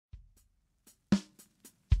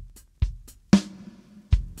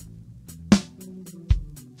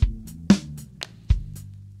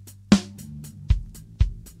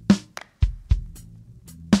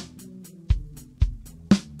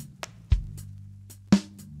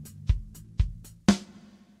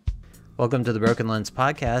Welcome to the Broken Lens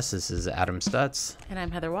podcast. This is Adam Stutz. And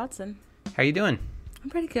I'm Heather Watson. How are you doing?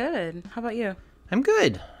 I'm pretty good. How about you? I'm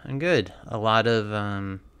good. A lot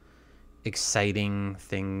of exciting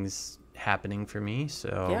things happening for me,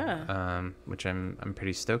 which I'm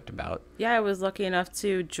pretty stoked about. Yeah, I was lucky enough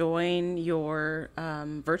to join your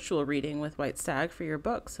virtual reading with White Stag for your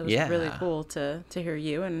book. So it was really cool to hear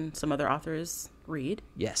you and some other authors read.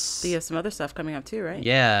 Yes. So you have some other stuff coming up too, right?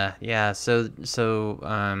 Yeah. So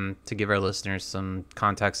to give our listeners some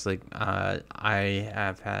context, I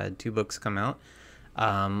have had 2 books come out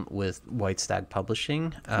with White Stag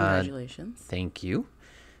Publishing. Congratulations. Thank you.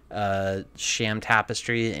 Sham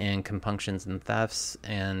Tapestry and Compunctions and Thefts,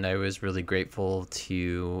 and I was really grateful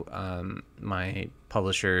to my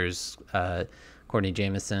publishers, Courtney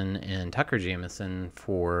Jameson and Tucker Jameson,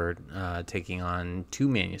 for taking on 2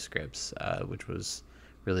 manuscripts, which was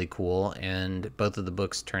really cool. And both of the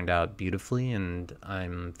books turned out beautifully, and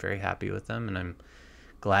I'm very happy with them, and I'm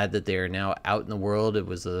glad that they are now out in the world. It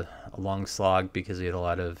was a long slog because we had a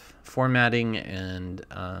lot of formatting and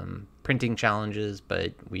printing challenges,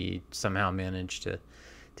 but we somehow managed to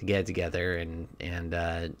get it together and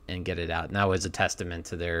get it out. And that was a testament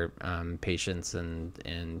to their patience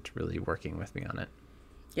and really working with me on it.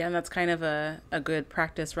 Yeah, and that's kind of a good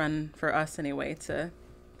practice run for us anyway,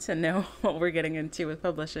 to know what we're getting into with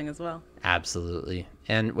publishing as well. Absolutely.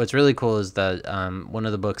 And what's really cool is that one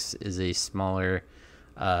of the books is a smaller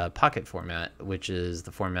pocket format, which is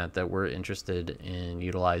the format that we're interested in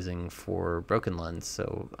utilizing for Broken Lens.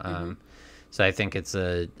 So so I think it's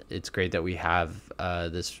great that we have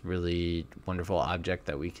this really wonderful object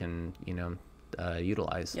that we can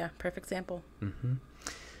utilize. Yeah, perfect sample. Mm-hmm.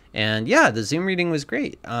 And yeah, the Zoom reading was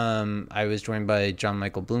great. I was joined by John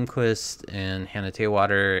Michael Bloomquist and Hannah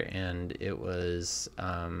Taywater, and it was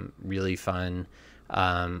really fun.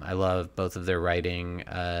 I love both of their writing.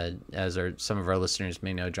 Some of our listeners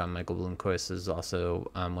may know, John Michael Bloomquist is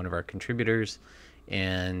also one of our contributors,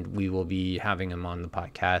 and we will be having him on the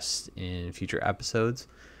podcast in future episodes.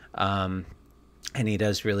 And he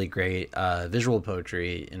does really great visual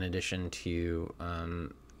poetry in addition to,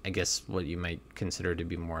 I guess, what you might consider to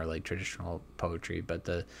be more like traditional poetry. But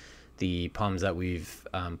the poems that we've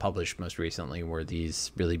published most recently were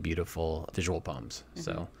these really beautiful visual poems. Mm-hmm.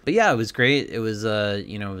 So, but yeah, it was great. It was it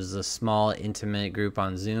was a small, intimate group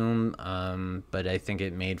on Zoom, but I think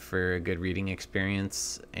it made for a good reading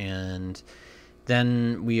experience. And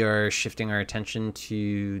then we are shifting our attention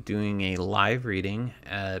to doing a live reading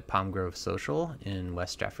at Palm Grove Social in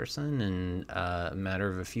West Jefferson in a matter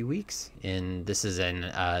of a few weeks. And this is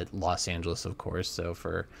in Los Angeles, of course. So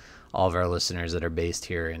for all of our listeners that are based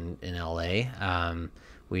here in LA,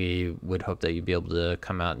 we would hope that you'd be able to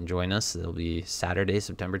come out and join us. It'll be Saturday,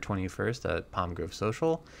 September 21st at Palm Grove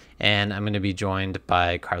Social. And I'm going to be joined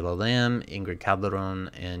by Carla Lamb, Ingrid Calderon,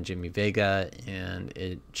 and Jimmy Vega. And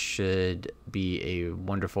it should be a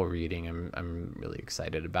wonderful reading. I'm really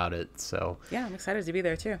excited about it. So yeah, I'm excited to be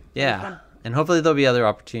there too. Yeah. And hopefully there'll be other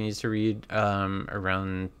opportunities to read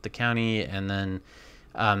around the county. And then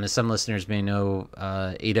as some listeners may know,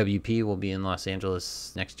 AWP will be in Los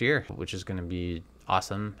Angeles next year, which is going to be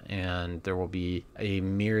awesome. And there will be a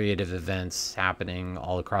myriad of events happening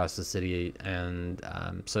all across the city. And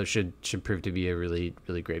so it should prove to be a really,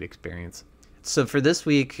 really great experience. So for this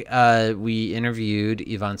week, we interviewed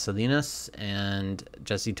Iván Salinas and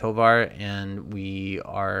Jesse Tovar, and we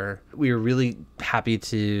were really happy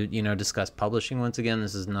to discuss publishing once again.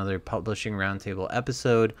 This is another publishing roundtable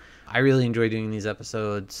episode. I really enjoy doing these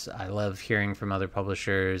episodes. I love hearing from other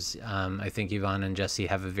publishers. I think Iván and Jesse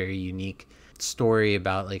have a very unique story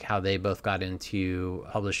about how they both got into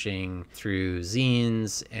publishing through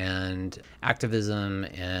zines and activism,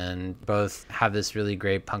 and both have this really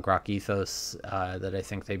great punk rock ethos that I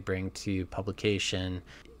think they bring to publication.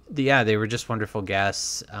 Yeah, they were just wonderful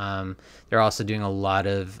guests. They're also doing a lot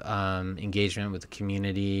of engagement with the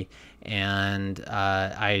community, and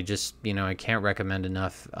I just I can't recommend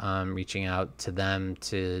enough reaching out to them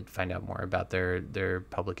to find out more about their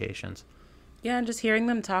publications. Yeah, and just hearing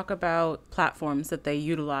them talk about platforms that they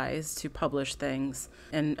utilize to publish things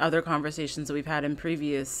and other conversations that we've had in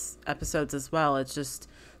previous episodes as well. It's just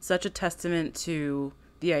such a testament to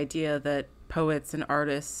the idea that poets and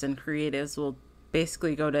artists and creatives will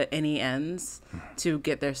basically go to any ends to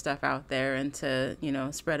get their stuff out there and to,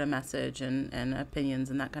 spread a message and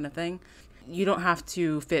opinions and that kind of thing. You don't have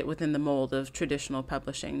to fit within the mold of traditional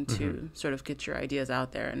publishing to sort of get your ideas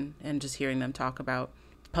out there, and just hearing them talk about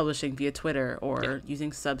publishing via Twitter or using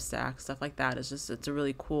Substack, stuff like that. It's a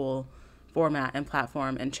really cool format and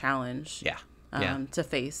platform and challenge. Yeah. Yeah. to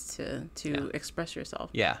face Yeah. to express yourself.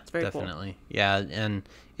 Yeah, It's very cool. definitely. Yeah, and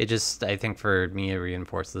it just, I think for me, it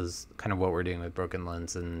reinforces kind of what we're doing with Broken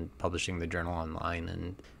Lens and publishing the journal online.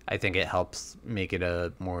 And I think it helps make it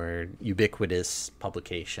a more ubiquitous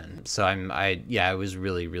publication. So yeah, I was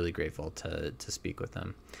really, really grateful to speak with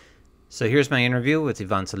them. So here's my interview with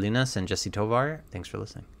Iván Salinas and Jesse Tovar. Thanks for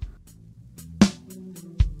listening.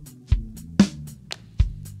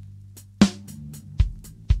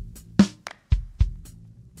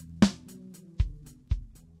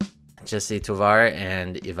 Jesse Tovar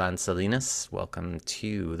and Iván Salinas, welcome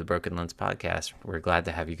to the Broken Lens podcast. We're glad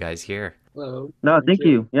to have you guys here. Hello. No, thank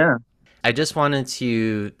you. Yeah. I just wanted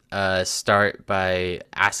to start by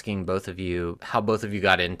asking both of you how both of you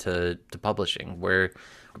got into publishing. Where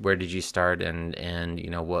did you start, and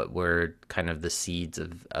what were kind of the seeds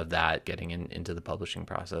of that getting into the publishing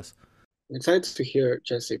process? I'm excited to hear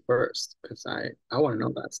Jesse first because I want to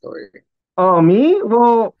know that story. Oh, me?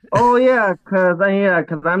 Well, oh yeah, cause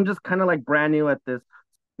I'm just kind of like brand new at this.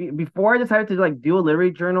 Before I decided to like do a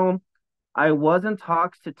literary journal, I was in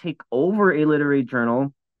talks to take over a literary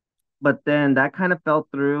journal, but then that kind of fell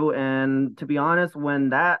through. And to be honest, when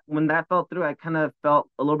that fell through, I kind of felt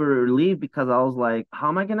a little bit relieved because I was like, how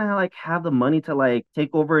am I gonna like have the money to like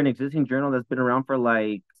take over an existing journal that's been around for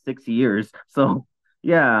like 6 years? So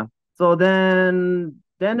yeah. So then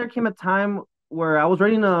there came a time where I was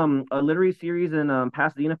writing a literary series in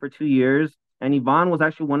Pasadena for 2 years, and Yvonne was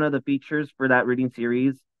actually one of the features for that reading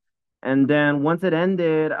series. And then once it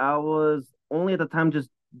ended, I was only at the time just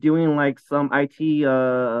doing like some IT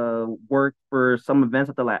work for some events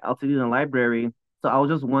at the Altadena library. So I was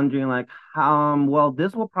just wondering like well,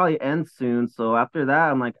 this will probably end soon. So after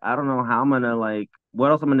that, I'm like, I don't know how I'm gonna like what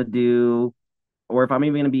else I'm gonna do, or if I'm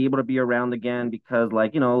even gonna be able to be around again because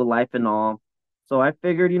like, life and all. So I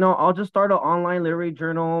figured, I'll just start an online literary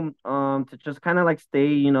journal to just kind of like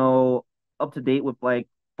stay, up to date with like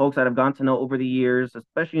folks that I've gotten to know over the years,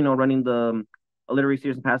 especially, running the a literary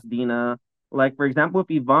series in Pasadena. Like for example,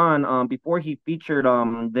 with Yvonne, before he featured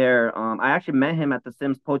there, I actually met him at the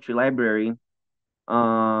Sims Poetry Library.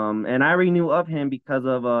 And I already knew of him because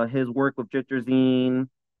of his work with Drifter Zine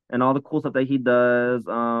and all the cool stuff that he does.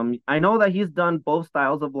 I know that he's done both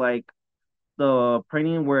styles of like the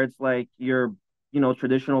printing where it's like your,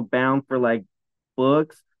 traditional bound for like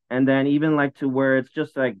books, and then even like to where it's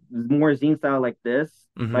just like more zine style like this.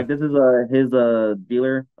 Mm-hmm. Like this is his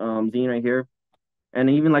dealer zine right here. And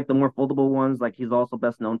even like the more foldable ones, like he's also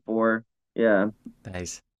best known for. Yeah.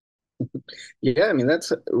 Nice. Yeah, I mean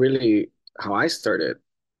that's really how I started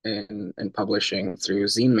in publishing through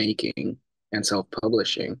zine making and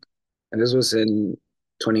self-publishing. And this was in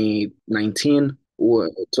 2019 or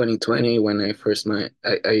 2020 when I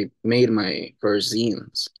made my first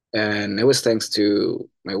zines. And it was thanks to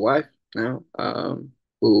my wife now,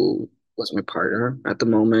 who was my partner at the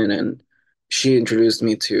moment, and she introduced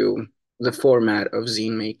me to the format of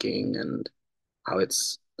zine making and how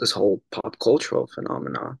it's this whole pop cultural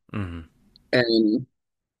phenomenon. Mm-hmm. And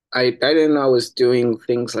I didn't know I was doing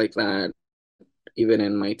things like that even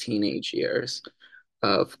in my teenage years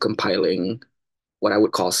of compiling what I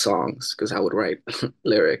would call songs because I would write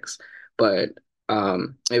lyrics, but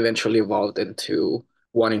eventually evolved into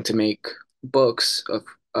wanting to make books of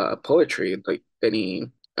poetry, like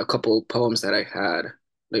a couple poems that I had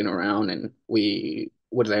laying around, and we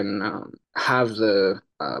would then have the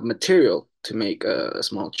material to make a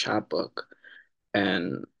small chapbook.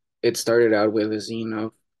 And it started out with a zine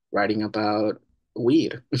of writing about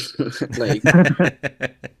weed, like,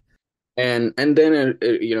 and then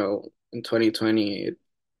in 2020 it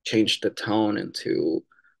changed the tone into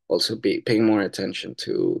also paying more attention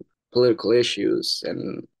to political issues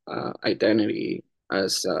and identity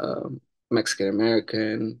as Mexican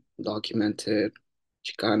American, documented,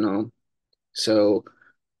 Chicano. So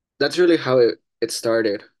that's really how it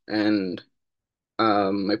started. And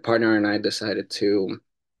my partner and I decided to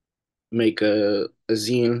make a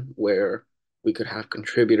zine where we could have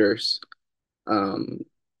contributors um,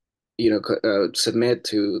 submit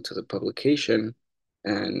to the publication,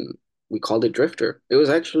 and we called it Drifter. It was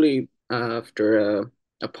actually after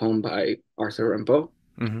a poem by Arthur Rimbaud.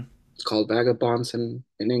 Mm-hmm. It's called Vagabonds in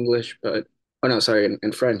English, but oh no, sorry,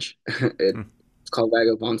 in French. It's called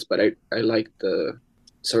Vagabonds, but I like the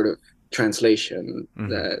sort of translation Mm-hmm.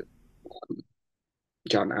 that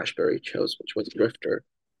John Ashbery chose, which was Drifter.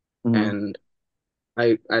 Mhm. And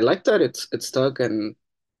I like that it's stuck, and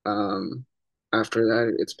um after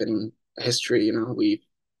that it's been history. We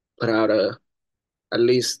put out at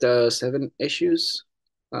least 7 issues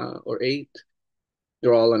or 8.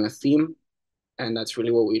 They're all on a theme, and that's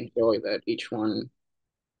really what we enjoy, that each one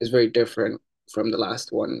is very different from the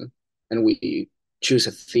last one, and we choose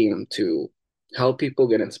a theme to help people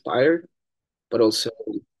get inspired, but also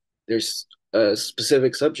there's a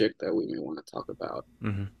specific subject that we may want to talk about,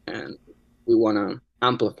 Hmm. and we want to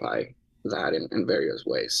amplify that in various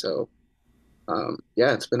ways. So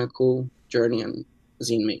yeah, it's been a cool journey in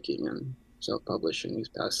zine making and self-publishing these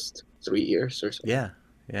past 3 years or so. Yeah,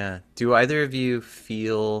 yeah. Do either of you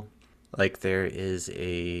feel like there is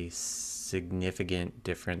a significant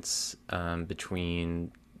difference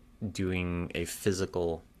between doing a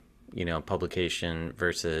physical, publication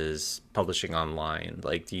versus publishing online?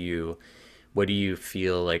 Like, what do you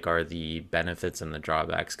feel like are the benefits and the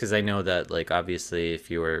drawbacks? Because I know that, like, obviously, if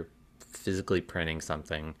you were physically printing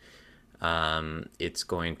something, it's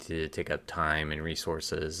going to take up time and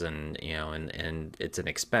resources, and and it's an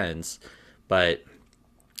expense. But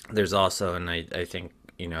there's also, and I think,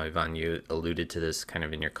 Ivan, you alluded to this kind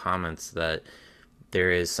of in your comments, that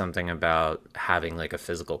there is something about having like a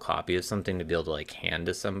physical copy of something to be able to like hand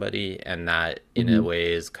to somebody, and that in a Mhm.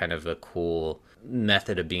 way is kind of a cool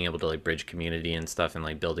method of being able to like bridge community and stuff, and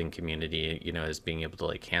like building community, is being able to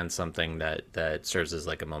like hand something that serves as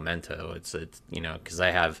like a memento. It's because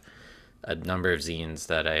I have a number of zines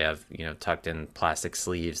that I have, tucked in plastic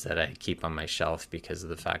sleeves that I keep on my shelf because of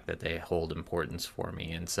the fact that they hold importance for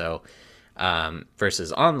me. And so,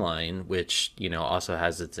 versus online, which, also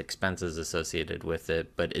has its expenses associated with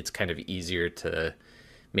it, but it's kind of easier to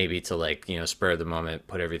maybe to like, spur of the moment,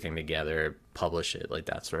 put everything together, publish it, like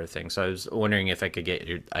that sort of thing. So I was wondering if I could get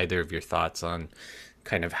either of your thoughts on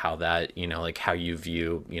kind of how that, like how you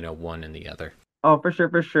view, one and the other. Oh, for sure,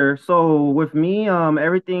 for sure. So with me,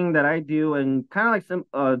 everything that I do and kind of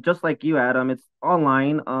like just like you, Adam, it's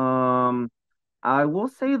online. I will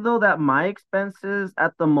say though that my expenses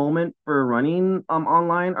at the moment for running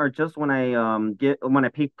online are just when I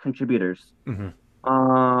pay contributors.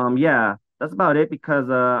 Mm-hmm. Yeah, that's about it because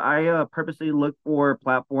I purposely look for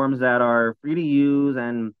platforms that are free to use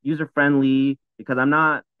and user friendly because I'm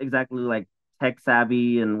not exactly like tech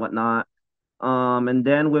savvy and whatnot. And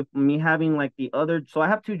then with me having like so I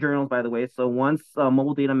have two journals by the way. So one's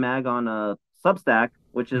Mobile Data Mag on Substack,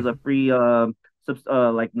 which is a Mm-hmm. free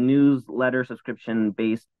like newsletter subscription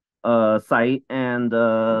based site, and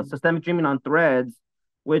Systemic Dreaming on Threads,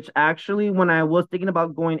 which actually when I was thinking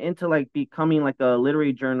about going into like becoming like a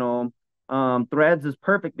literary journal, Threads is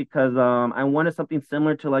perfect because I wanted something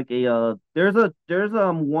similar to like there's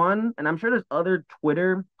one, and I'm sure there's other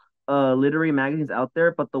Twitter literary magazines out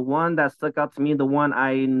there, but the one that stuck out to me, the one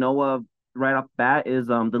I know of right off bat is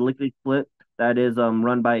the Liquid Split that is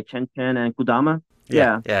run by Chen Chen and Kudama. Yeah,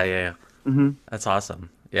 Yeah. yeah, yeah, yeah. Mm-hmm. That's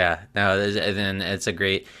awesome. Yeah, no, and then it's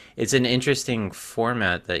an interesting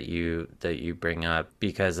format that you bring up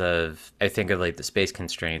because of, I think of like the space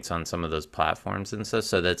constraints on some of those platforms and stuff.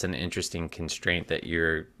 So that's an interesting constraint that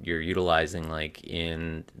you're utilizing like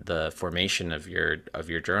in the formation of your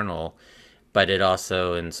journal, but it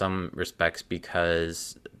also in some respects,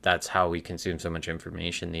 because that's how we consume so much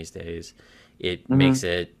information these days, it Mm-hmm. makes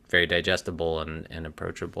it very digestible and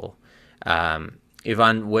approachable. um,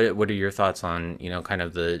 Ivan, what are your thoughts on, kind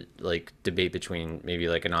of the like debate between maybe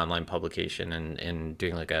like an online publication and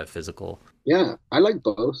doing like a physical? Yeah, I like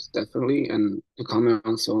both, definitely. And to comment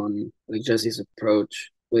also on like Jesse's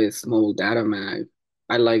approach with mobile data mag,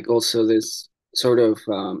 I like also this sort of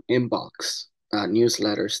inbox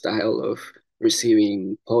newsletter style of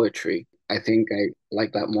receiving poetry. I think I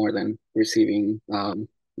like that more than receiving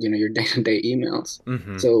your day-to-day emails.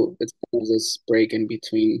 Mm-hmm. So it's kind of this break in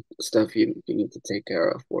between stuff you need to take care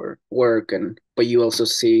of for work, and but you also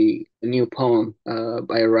see a new poem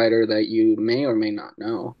by a writer that you may or may not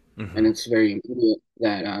know, and Mm-hmm. it's very immediate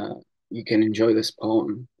that you can enjoy this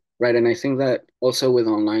poem, right? And I think that also with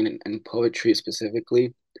online and poetry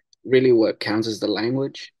specifically, really what counts is the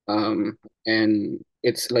language. And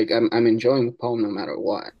it's like I'm enjoying the poem no matter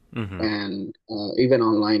what. Mm-hmm. And even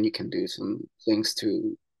online, you can do some things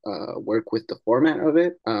to work with the format of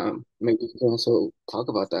it. Maybe you can also talk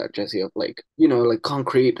about that, Jesse, of like, like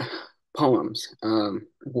concrete poems,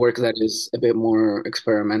 work that is a bit more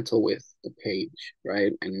experimental with the page,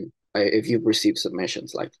 right? And if you've received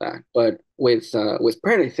submissions like that, but with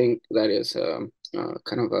print, I think that is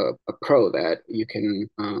kind of a pro that you can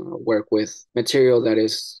work with material that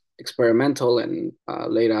is experimental and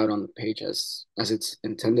laid out on the page as it's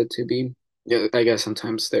intended to be. Yeah, I guess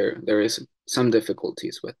sometimes there is some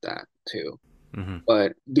difficulties with that too. Mm-hmm.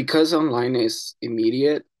 But because online is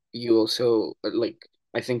immediate, you also like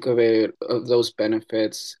I think of it of those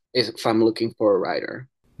benefits is if I'm looking for a writer.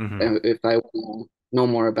 Mm-hmm. And if I want to know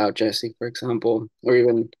more about Jesse, for example, or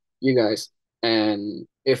even you guys, and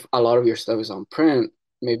if a lot of your stuff is on print,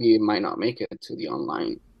 maybe it might not make it to the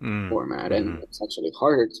online format, and Mm-hmm. it's actually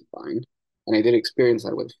harder to find. And I did experience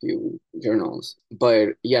that with a few journals. But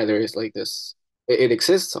yeah, there is like this, it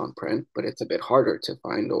exists on print, but it's a bit harder to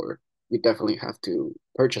find, or you definitely have to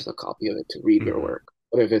purchase a copy of it to read your Mm-hmm. work.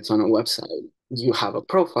 But if it's on a website, you have a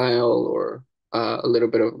profile or a little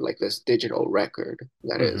bit of like this digital record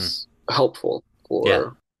that Mm-hmm. is helpful Yeah.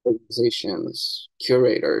 for organizations,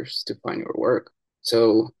 curators to find your work.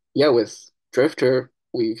 So yeah, with Drifter,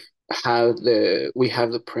 we have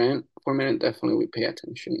the print format, and definitely we pay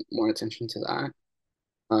more attention to that.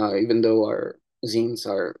 Even though our zines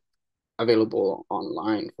are available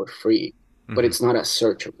online for free, but Mm-hmm. it's not as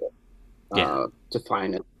searchable Yeah. to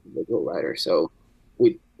find an individual writer. So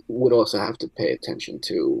we would also have to pay attention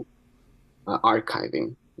to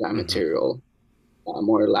archiving that Mm-hmm. material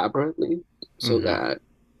more elaborately so Mm-hmm. that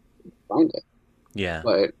you find it. Yeah.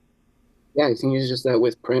 But yeah, I think it's just that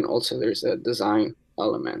with print also there's a design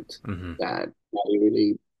element Mm-hmm. that Maddie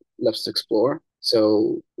really loves to explore.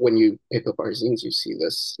 So when you pick up our zines, you see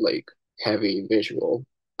this like heavy visual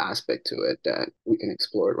aspect to it that we can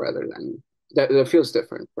explore rather than that feels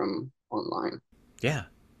different from online. Yeah.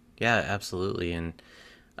 Yeah, absolutely. And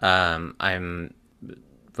I'm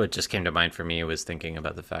what just came to mind for me was thinking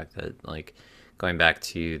about the fact that like going back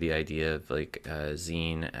to the idea of like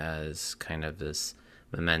zine as kind of this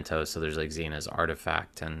memento. So there's like zine as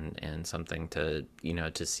artifact and something to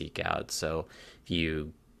to seek out. So if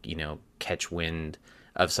you catch wind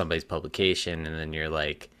of somebody's publication and then you're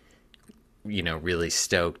like really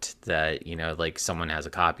stoked that like someone has a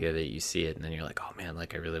copy of it, you see it and then you're like, oh man,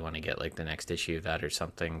 like I really want to get like the next issue of that or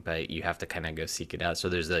something, but you have to kind of go seek it out. So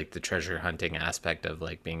there's like the treasure hunting aspect of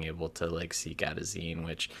like being able to like seek out a zine,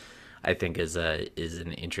 which I think is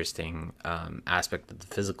an interesting aspect of the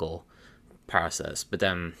physical process. But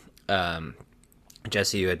then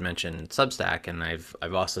Jesse, you had mentioned Substack, and I've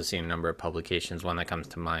also seen a number of publications. One that comes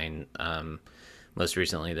to mind most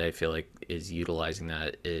recently that I feel like is utilizing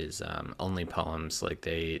that is Only Poems. Like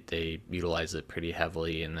they utilize it pretty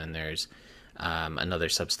heavily, and then there's another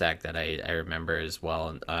Substack that I remember as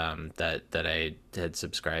well that I had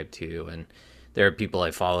subscribed to, and there are people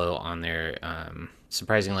I follow on there.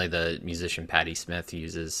 Surprisingly, the musician Patti Smith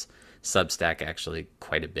uses Substack actually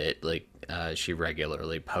quite a bit. Like she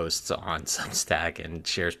regularly posts on Substack and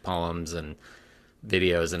shares poems and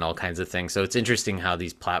videos and all kinds of things. So it's interesting how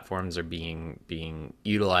these platforms are being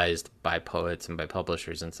utilized by poets and by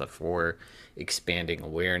publishers and stuff for expanding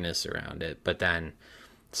awareness around it. But then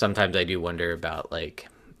sometimes I do wonder about like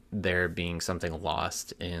there being something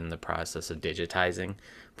lost in the process of digitizing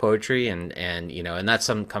poetry and that's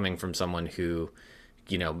some coming from someone who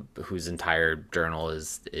whose entire journal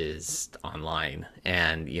is online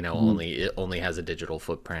and Mhm. it only has a digital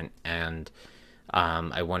footprint. And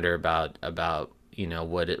I wonder about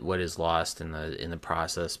what is lost in the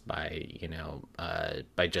process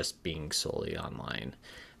by just being solely online.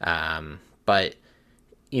 But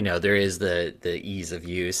there is the ease of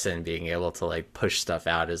use and being able to like push stuff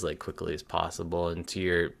out as like quickly as possible. And to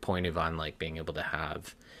your point of on like being able to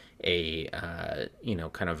have a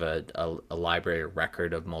kind of a library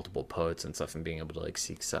record of multiple poets and stuff and being able to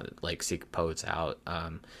seek poets out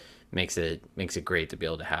makes it great to be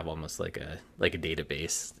able to have almost like a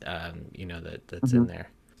database that's in Mhm. there.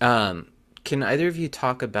 Can either of you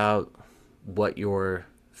talk about what your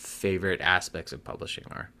favorite aspects of publishing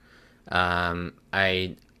are?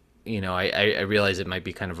 I realize it might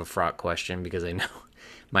be kind of a fraught question because I know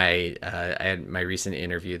I had my recent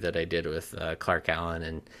interview that I did with Clark Allen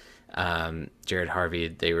and Jared Harvey.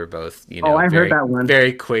 They were both Oh, I heard very that one.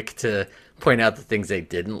 very quick to point out the things they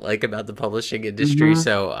didn't like about the publishing industry. Hmm.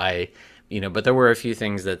 So but there were a few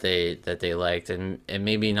things that they liked, and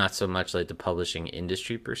maybe not so much like the publishing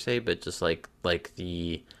industry per se, but just like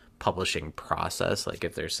the publishing process. Like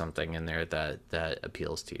if there's something in there that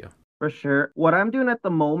appeals to you. For sure. What I'm doing at the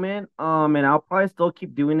moment, and I'll probably still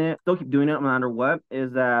keep doing it no matter what,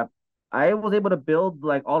 is that I was able to build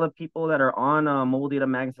like all the people that are on Mobile Data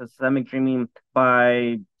Mag's Systemic Dreaming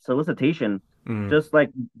by solicitation. Mm, Just like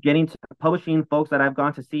getting to publishing folks that I've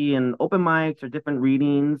gone to see in open mics or different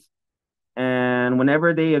readings. And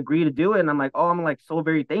whenever they agree to do it, and I'm like, oh, I'm like so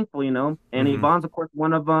very thankful, you know. And mm-hmm. Yvonne's of course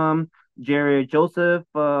one of them. Jared Joseph,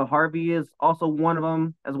 Harvey is also one of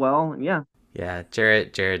them as well. And yeah. Yeah,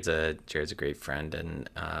 Jared's a great friend, and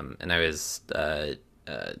I was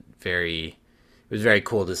very it was very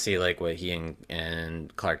cool to see like what he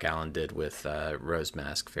and Clark Allen did with Rose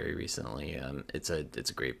Mask very recently. It's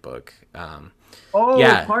a great book. Oh,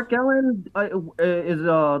 Yeah, Clark Allen is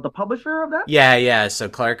the publisher of that? yeah. So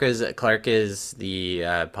Clark is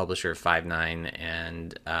the publisher of 5/9,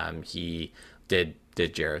 and he did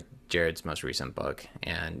did Jared's most recent book,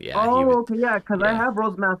 and yeah, he was Oh, okay, yeah, because I yeah. have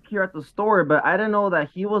Rose Mask here at the store, but I didn't know that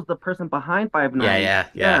he was the person behind Five Yeah, Nine. yeah,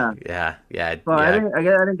 yeah, Yeah, yeah, yeah, so I yeah, didn't, I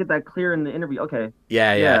guess I didn't get that clear in the interview. Okay,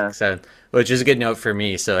 yeah, yeah. yeah, So, which is a good note for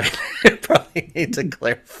me. So I probably need to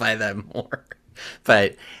clarify that more.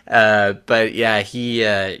 But yeah,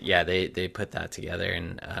 yeah, they put that together,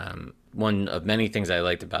 and one of many things I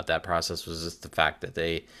liked about that process was just the fact that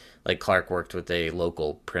they, like Clark worked with a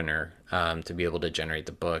local printer to be able to generate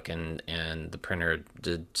the book, and the printer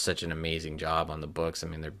did such an amazing job on the books. I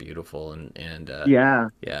mean, they're beautiful, and yeah.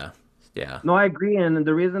 yeah, yeah. No, I agree, and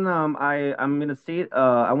the reason I'm gonna say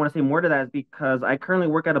I want to say more to that is because I currently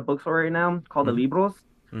work at a bookstore right now called the Mm-hmm. Libros,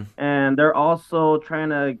 and they're also trying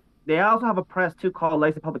to. They also have a press too called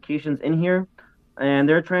Legacy Publications in here, and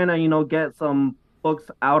they're trying to get some books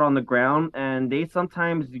out on the ground, and they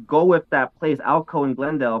sometimes go with that place Alco in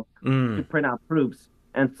Glendale to Mm, print out proofs,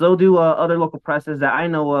 and so do other local presses that I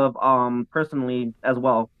know of personally as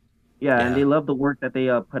well. Yeah, and yeah, they love the work that they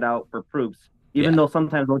put out for proofs, even yeah, though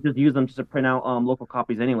sometimes they'll just use them just to print out local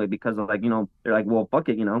copies anyway because of like they're like, well, fuck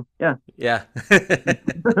it, yeah. yeah.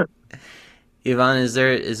 Ivan, is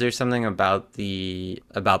there something about the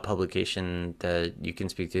about publication that you can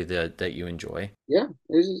speak to that you enjoy? Yeah,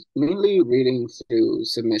 it's mainly reading through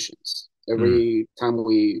submissions. Mm, Every time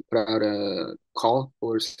we put out a call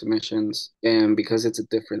for submissions, and because it's a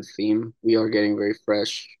different theme, we are getting very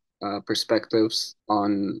fresh perspectives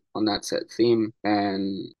on that set theme.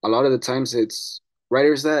 And a lot of the times, it's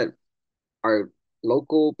writers that are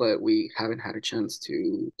local, but we haven't had a chance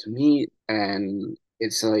to meet. And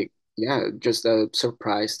it's like, yeah, just a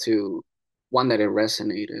surprise to one that it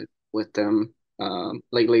resonated with them.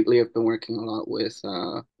 Like lately, I've been working a lot with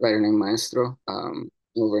a writer named Maestro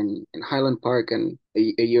over in Highland Park, and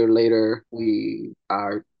a year later, we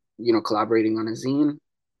are, collaborating on a zine.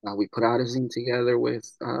 We put out a zine together with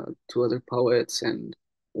two other poets, and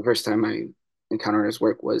the first time I encountered his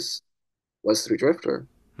work was through Drifter.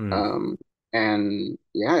 mm, Um, and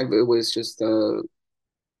yeah, it was just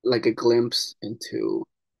like a glimpse into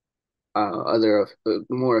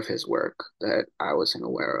more of his work that I wasn't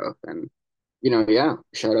aware of. And yeah,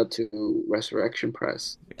 shout out to Resurrection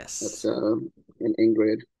Press. That's yes. an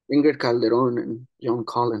Ingrid Calderon and John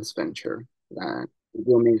Collins venture that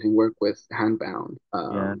do amazing work with handbound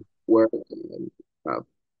Yeah, work and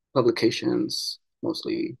publications,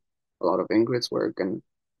 mostly a lot of Ingrid's work, and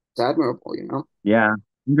it's admirable. yeah.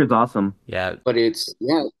 Ingrid's awesome. Yeah, But it's,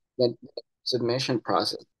 yeah, that submission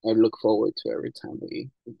process. I look forward to every time we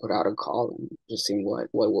put out a call and just seeing what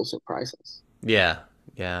will surprise us. yeah,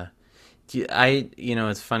 yeah.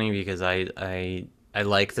 It's funny because I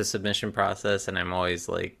like the submission process, and I'm always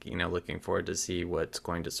like, looking forward to see what's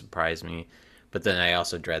going to surprise me. But then I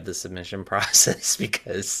also dread the submission process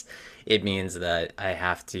because it means that I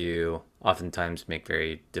have to oftentimes make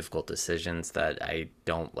very difficult decisions that I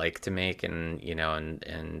don't like to make,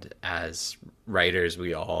 and as writers,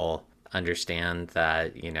 we all understand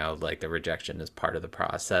that like the rejection is part of the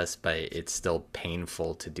process, but it's still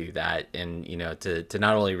painful to do that, and to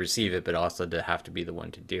not only receive it but also to have to be the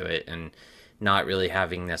one to do it, and not really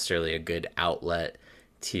having necessarily a good outlet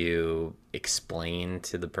to explain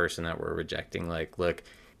to the person that we're rejecting, like, look,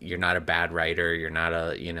 you're not a bad writer, you're not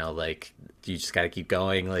a, like, you just got to keep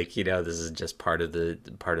going, like, this is just part of the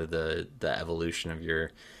evolution of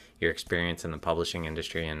your experience in the publishing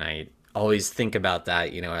industry. And I always think about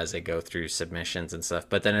that, as I go through submissions and stuff.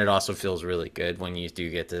 But then it also feels really good when you do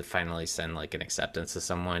get to finally send like an acceptance to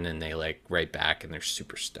someone, and they like write back and they're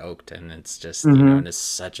super stoked, and it's just, Hmm. and it's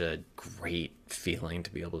such a great feeling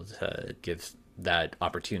to be able to give that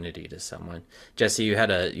opportunity to someone. Jesse, you had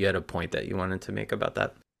a point that you wanted to make about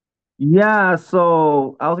that. Yeah,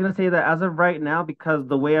 so I was gonna say that as of right now, because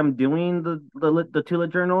the way I'm doing the two lit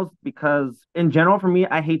journals, because in general for me,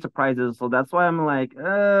 I hate surprises, so that's why I'm like,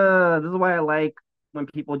 this is why I like when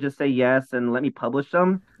people just say yes and let me publish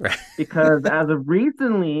them. Right. Because as of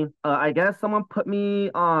recently, I guess someone put me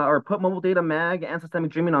or put Mobile Data Mag and Systemic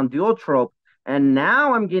Dreaming on Duotrope, and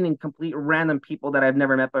now I'm getting complete random people that I've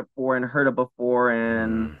never met before and heard of before,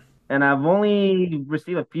 and Mm, and I've only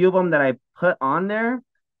received a few of them that I put on there,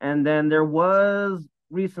 and then there was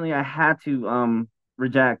recently I had to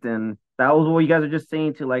reject, and that was what you guys are just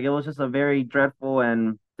saying too. Like it was just a very dreadful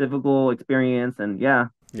and difficult experience, and yeah.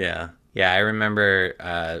 yeah. Yeah, I remember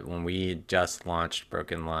when we just launched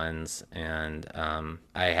Broken Lens, and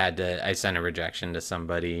I sent a rejection to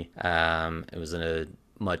somebody. It was a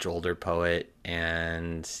much older poet,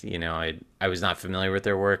 and I was not familiar with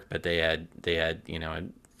their work, but they had a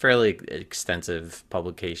fairly extensive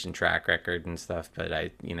publication track record and stuff. But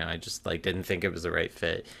I just like didn't think it was the right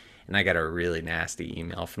fit. and I got a really nasty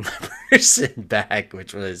email from the person back,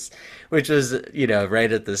 which was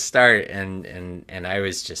right at the start, and I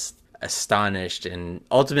was just astonished, and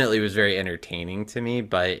ultimately it was very entertaining to me,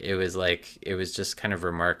 but it was just kind of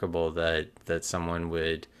remarkable that someone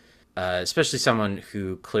would, especially someone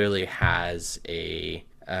who clearly has a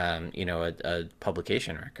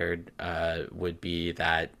publication record, would be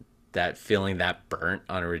that feeling that burnt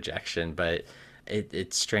on a rejection. But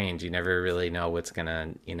it's strange. You never really know what's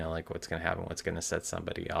gonna, like what's gonna happen, what's gonna set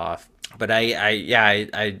somebody off. But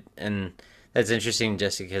and that's interesting,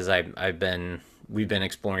 just because we've been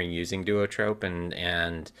exploring using Duotrope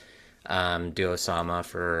and Duosama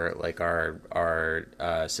for like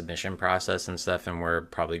our submission process and stuff, and we're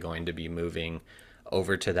probably going to be moving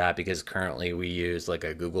over to that, because currently we use like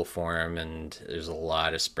a Google form, and there's a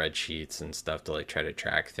lot of spreadsheets and stuff to like try to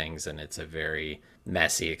track things, and it's a very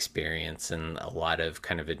messy experience and a lot of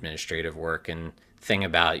kind of administrative work. And thing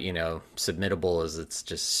about submittable is it's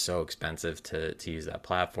just so expensive to use that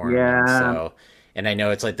platform. And Yeah. so, and I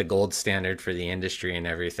know it's like the gold standard for the industry and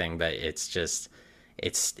everything, but it's just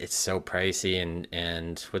it's so pricey.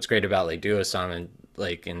 And what's great about like Duosum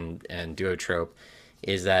and Duotrope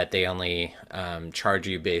is that they only charge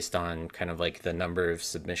you based on kind of like the number of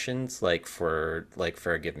submissions, like for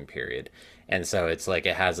a given period. And so it's like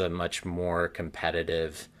it has a much more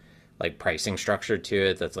competitive like pricing structure to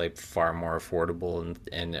it that's like far more affordable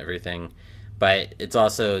and everything. But it's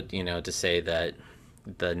also, to say that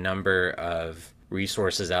the number of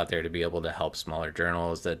resources out there to be able to help smaller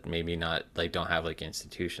journals that maybe not like don't have like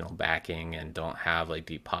institutional backing and don't have like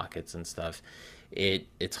deep pockets and stuff,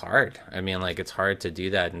 it's hard. I mean, like it's hard to do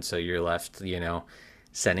that, and so you're left,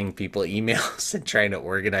 sending people emails and trying to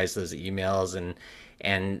organize those emails,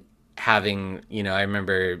 and having, I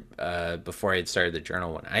remember before I had started the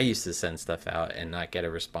journal, when I used to send stuff out and not get a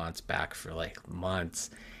response back for like months.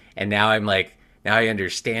 And now I'm like, now I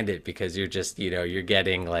understand it, because you're just, you're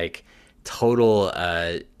getting like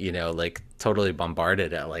like totally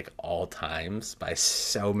bombarded at like all times by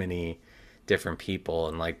so many different people,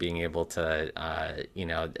 and like being able to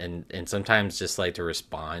and sometimes just like to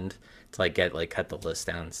respond to like get like cut the list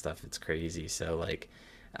down and stuff, it's crazy. So like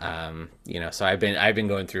so I've been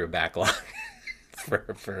going through a backlog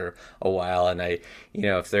for a while. And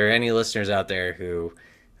if there are any listeners out there who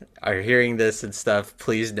are hearing this and stuff,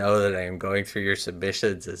 please know that I am going through your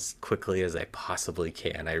submissions as quickly as I possibly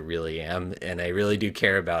can. I really am, and I really do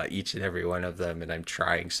care about each and every one of them, and I'm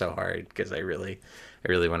trying so hard, because I really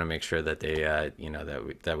want to make sure that they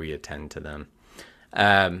that we attend to them.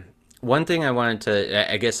 One thing I wanted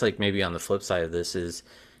to, I guess, like maybe on the flip side of this is,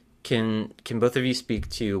 can both of you speak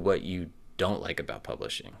to what you don't like about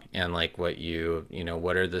publishing, and like what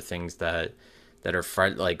are the things that are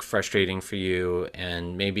like frustrating for you?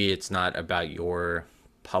 And maybe it's not about your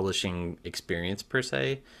publishing experience per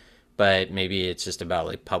se, but maybe it's just about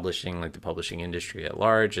like publishing, like the publishing industry at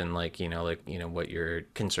large, and what your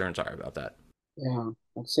concerns are about that. Yeah,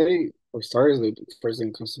 I'd say for starters, the first thing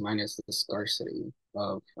that comes to mind is the scarcity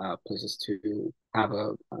of places to have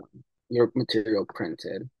your material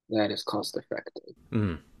printed that is cost effective.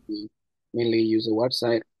 Mm. We mainly use a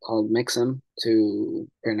website called Mixam to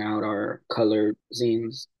print out our colored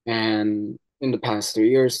zines, and in the past 3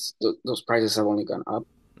 years, those prices have only gone up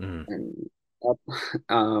Mm. and up.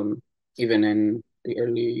 Um, Even in the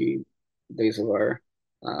early days of our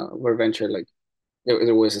venture, like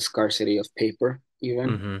there was a scarcity of paper even.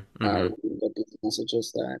 Mm-hmm. Mm-hmm. We got these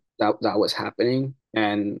messages that was happening,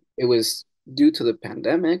 and it was due to the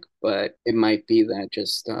pandemic, but it might be that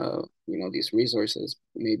just these resources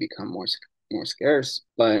may become more scarce.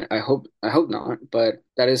 But I hope not. But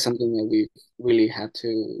that is something that we've really had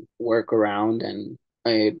to work around, and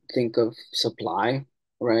I think of supply,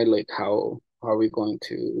 right? Like how are we going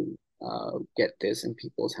to get this in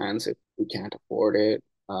people's hands if we can't afford it?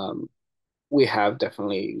 We have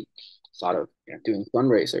definitely thought of doing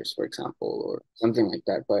fundraisers, for example, or something like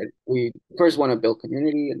that. But we first want to build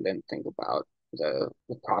community and then think about the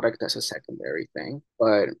product as a secondary thing.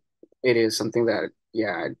 But it is something that,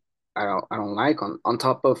 yeah, I don't like on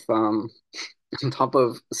top of on top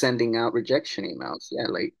of sending out rejection emails. Yeah,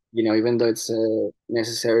 like even though it's a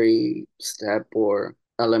necessary step or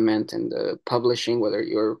element in the publishing, whether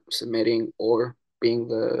you're submitting or being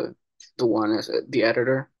the one as the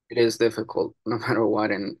editor, it is difficult no matter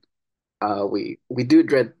what. And we do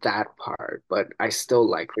dread that part, but I still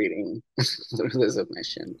like reading the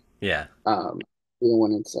submission, Yeah. um, even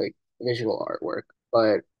when it's like visual artwork.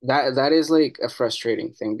 But that is like a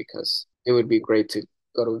frustrating thing, because it would be great to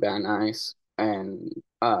go to Van Nuys and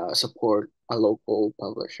support a local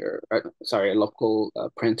publisher, sorry, a local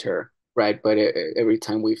printer, right? But every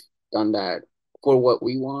time we've done that for what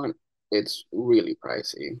we want, it's really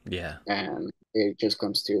pricey. Yeah. And it just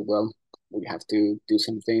comes to, well, we have to do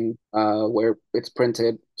something where it's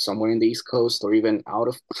printed somewhere in the East Coast or even out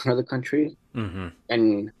of the country, Mm-hmm.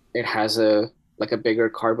 and it has a like a bigger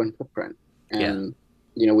carbon footprint. Yeah. And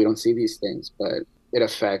we don't see these things, but it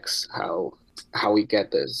affects how we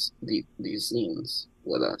get these zines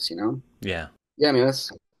with us. Yeah. Yeah, I mean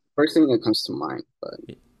that's first thing that comes to mind. But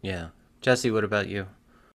Yeah. Jesse, what about you?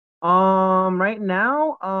 Right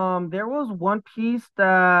now, there was one piece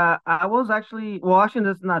that I was actually,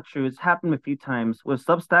 that's not true. It's happened a few times with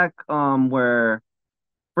Substack, where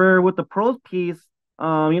with the prose piece,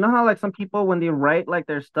 you know how like some people when they write like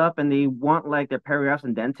their stuff and they want like their paragraphs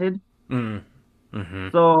indented. Mm. Mm-hmm.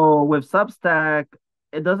 So with Substack,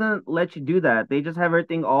 it doesn't let you do that. They just have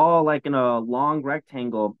everything all like in a long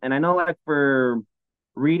rectangle. And I know like for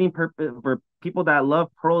reading purpose for people that love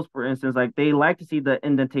prose, for instance, like they like to see the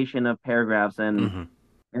indentation of paragraphs Mm-hmm.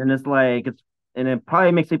 and it's like it's and it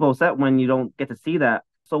probably makes people upset when you don't get to see that.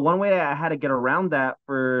 So one way I had to get around that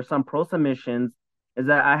for some prose submissions is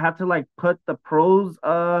that I have to like put the prose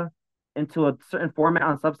into a certain format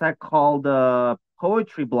on Substack called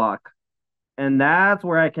poetry block, and that's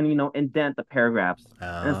where I can, indent the paragraphs.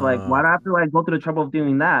 And it's like, why Oh. do I have to like go through the trouble of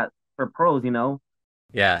doing that for prose?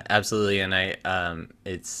 Yeah, absolutely. And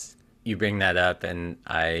it's you bring that up, and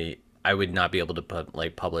I would not be able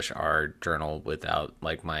to publish our journal without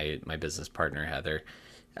like my business partner Heather,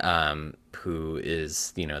 who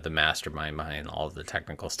is the mastermind behind all of the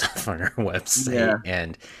technical stuff on our website. Yeah,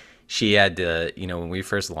 And she had to, when we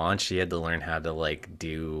first launched, she had to learn how to like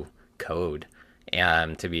do code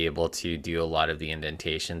to be able to do a lot of the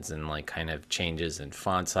indentations and like kind of changes in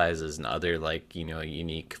font sizes and other like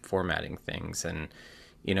unique formatting things. And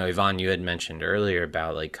Yvonne, you had mentioned earlier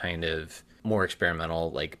about like kind of more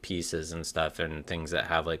experimental like pieces and stuff and things that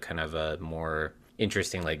have like kind of a more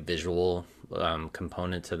interesting like visual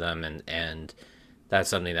component to them, and that's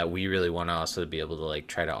something that we really want to also be able to like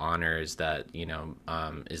try to honor, is that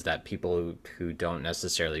is that people who don't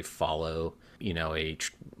necessarily follow a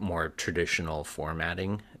more traditional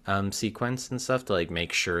formatting sequence and stuff, to like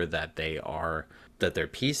make sure that that their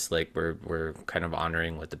piece, like we're kind of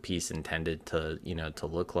honoring what the piece intended to to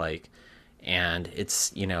look like. And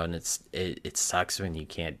it's and it sucks when you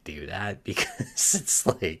can't do that because it's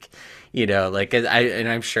like like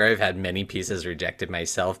I'm sure I've had many pieces rejected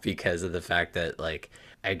myself because of the fact that like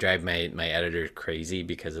I drive my editor crazy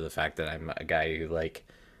because of the fact that I'm a guy who like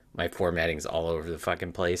my formatting's all over the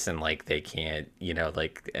fucking place, and like they can't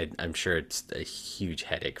like I'm sure it's a huge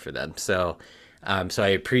headache for them. So I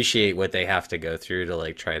appreciate what they have to go through to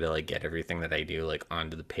like try to like get everything that I do like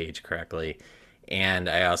onto the page correctly. And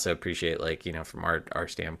I also appreciate like from our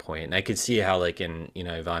standpoint, and I could see how like in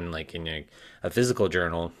Yvonne, like in a physical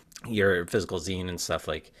journal, your physical zine and stuff,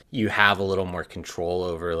 like you have a little more control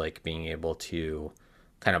over like being able to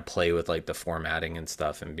kind of play with like the formatting and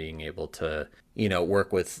stuff, and being able to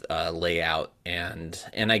work with layout. And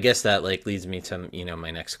I guess that like leads me to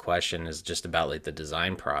my next question is just about like the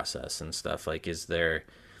design process and stuff. Like, is there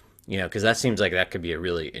because that seems like that could be a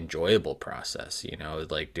really enjoyable process,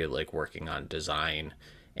 like working on design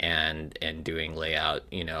and doing layout.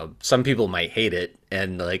 Some people might hate it,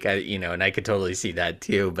 and like and I could totally see that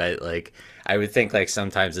too, but like I would think like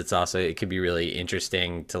sometimes it could be really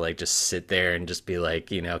interesting to like just sit there and just be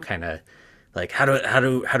like kind of like how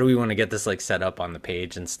do we want to get this like set up on the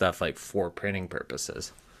page and stuff, like for printing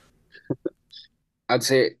purposes. I'd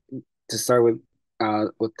say to start with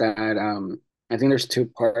that, I think there's two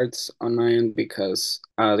parts on my end because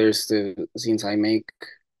there's the zines I make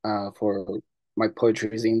for my poetry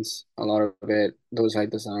zines. A lot of it, those I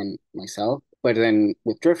design myself. But then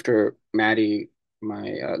with Drifter, Maddie,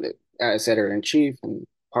 my as editor in chief and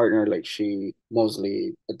partner, like she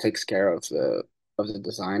mostly takes care of the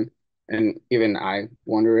design. And even I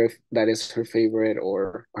wonder if that is her favorite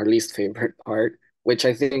or her least favorite part, which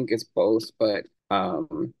I think is both, but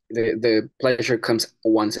the pleasure comes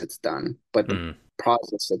once it's done, but the Mm.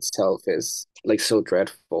 process itself is like so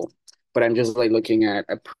dreadful. But I'm just like looking at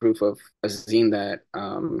a proof of a zine that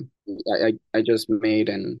I just made,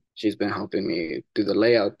 and she's been helping me do the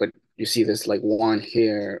layout. But you see this like one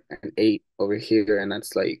here and eight over here, and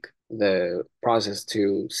that's like the process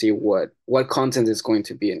to see what content is going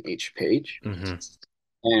to be in each page. Mm-hmm.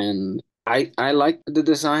 And I like the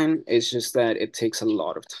design. It's just that it takes a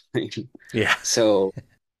lot of time. Yeah. So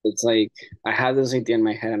it's like I have this idea in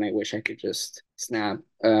my head and I wish I could just snap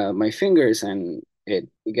my fingers and it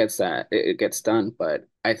gets done. But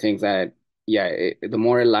I think that yeah, the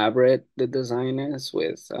more elaborate the design is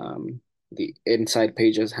with the inside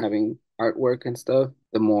pages having artwork and stuff,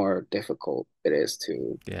 the more difficult it is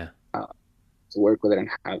Yeah. uh, to work with it and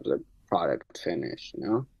have the product finish, you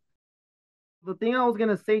know? The thing I was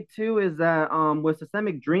gonna say too is that with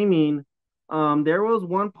systemic dreaming, there was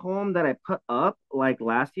one poem that I put up like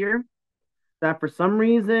last year that for some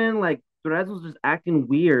reason like Threads was just acting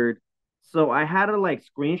weird. So I had to like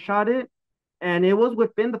screenshot it and it was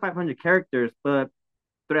within the 500 characters, but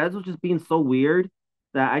Threads was just being so weird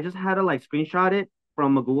that I just had to like screenshot it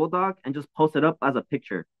from a Google Doc and just post it up as a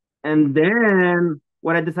picture. And then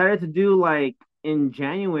what I decided to do like in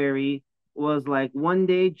January was like one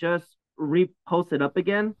day just repost it up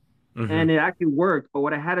again Mm-hmm. and it actually worked. But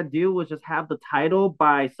what I had to do was just have the title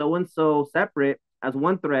by so and so separate as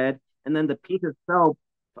one thread, and then the piece itself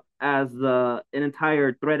as an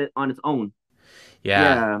entire thread on its own.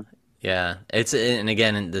 Yeah. Yeah. Yeah. And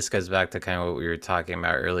again, this goes back to kind of what we were talking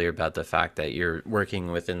about earlier about the fact that you're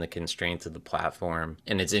working within the constraints of the platform.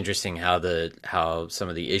 And it's interesting how some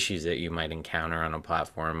of the issues that you might encounter on a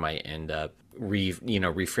platform might end up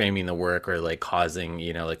reframing the work or like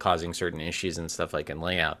causing certain issues and stuff like in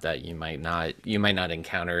layout that you might not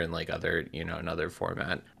encounter in like other, another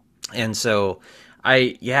format. And so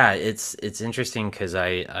it's interesting because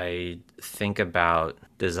I think about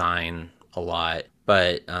design a lot,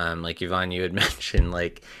 but like Yvonne, you had mentioned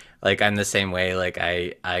like I'm the same way. Like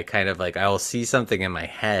I kind of like I will see something in my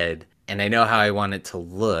head and I know how I want it to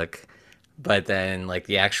look, but then like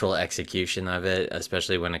the actual execution of it,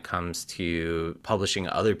 especially when it comes to publishing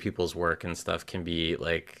other people's work and stuff, can be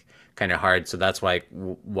like kind of hard. So that's why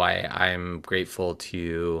I'm grateful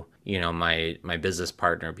to my business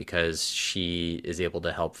partner, because she is able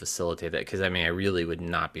to help facilitate that. Because I mean, I really would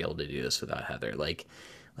not be able to do this without Heather. Like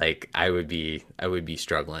I would be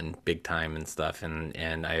struggling big time and stuff,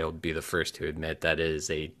 and I'll be the first to admit that it is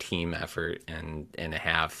a team effort and a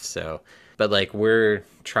half. So but like we're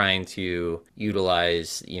trying to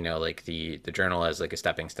utilize like the journal as like a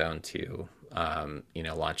stepping stone to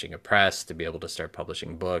launching a press, to be able to start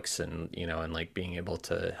publishing books, and like being able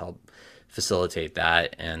to help facilitate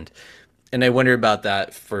that. And I wonder about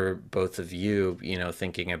that for both of you,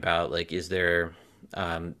 thinking about like, is there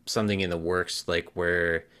something in the works like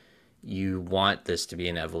where you want this to be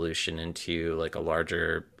an evolution into like a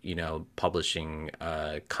larger, publishing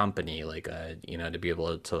company, like to be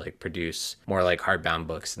able to like produce more like hardbound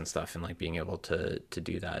books and stuff, and like being able to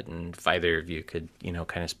do that. And if either of you could,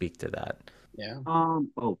 kind of speak to that. Yeah.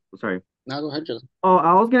 Oh, sorry. No, go ahead, just Oh,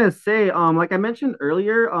 I was gonna say, like I mentioned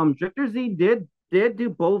earlier, Drifter Z did do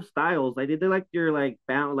both styles. Like they did like your like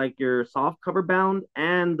bound, like your soft cover bound,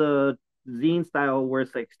 and the zine style where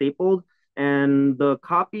it's like stapled. And the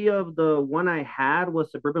copy of the one I had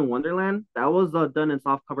was Suburban Wonderland. That was done in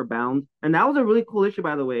soft cover bound, and that was a really cool issue,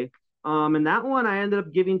 by the way. And that one I ended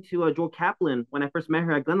up giving to Joel Kaplan when I first met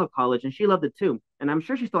her at Glendale College, and she loved it too. And I'm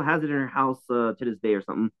sure she still has it in her house to this day or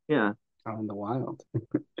something. Yeah. out in the wild.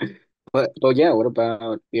 But yeah, what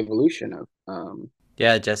about the evolution of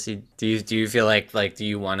Yeah, Jesse, do you feel like do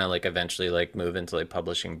you want to like eventually like move into like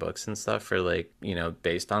publishing books and stuff, or like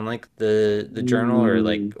based on like the journal, or Mm.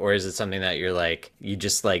 like, or is it something that you're like you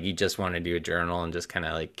just want to do a journal and just kind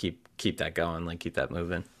of like keep that going, like keep that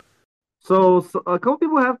moving? So a couple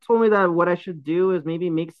people have told me that what I should do is maybe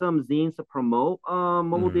make some zines to promote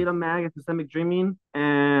mobile Hmm. data mag and systemic dreaming,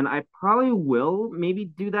 and I probably will maybe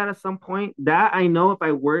do that at some point. That I know if I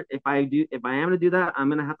am to do that, I'm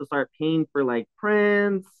gonna have to start paying for like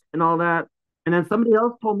prints and all that. And then somebody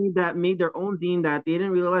else told me that made their own zine that they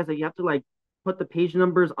didn't realize that you have to like put the page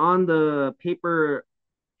numbers on the paper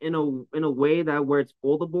in a way that where it's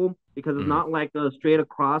foldable because it's Hmm. not like a straight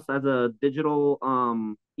across as a digital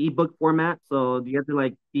ebook format. So you have to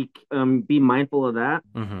like be mindful of that.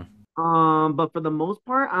 Hmm. But for the most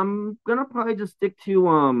part, I'm gonna probably just stick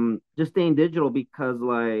to just staying digital because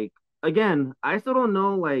like again, I still don't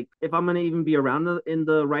know like if I'm gonna even be around in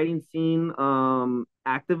the writing scene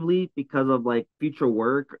actively because of like future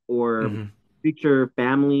work or Hmm. future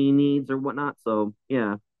family needs or whatnot. So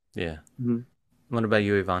yeah. Yeah. Mhm. What about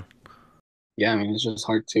you, Yvonne? yeah, I mean it's just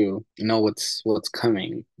hard to know what's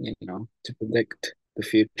coming, to predict the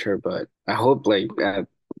future, but I hope like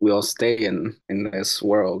we all stay in this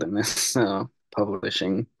world, in this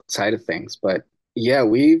publishing side of things. But yeah,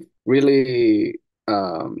 we've really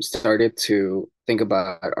started to think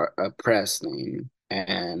about a press name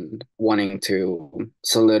and wanting to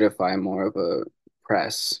solidify more of a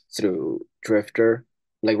press through Drifter.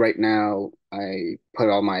 Like right now, I put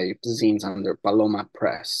all my zines under Paloma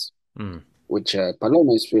Press, Mm. which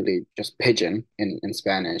Paloma is really just pigeon in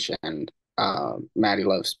Spanish, and Maddie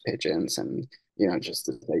loves pigeons, and just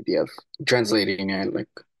this idea of translating it like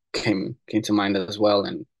came to mind as well,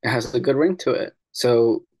 and it has a good ring to it.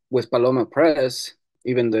 So with Paloma Press,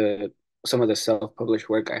 even the some of the self-published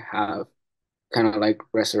work I have, kind of like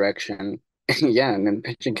Resurrection, yeah, and then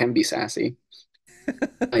pitching can be sassy.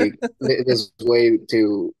 Like there's a way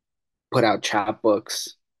to put out chapbooks,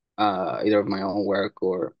 either of my own work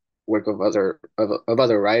or work of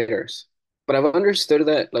other writers. But I've understood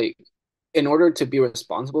that like in order to be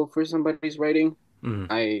responsible for somebody's writing, Mm-hmm.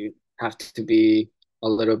 I have to be a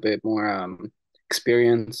little bit more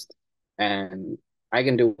experienced, and I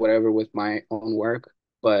can do whatever with my own work.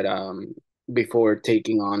 But before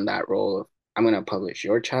taking on that role of I'm gonna publish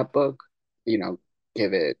your chapbook, you know,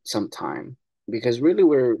 give it some time because really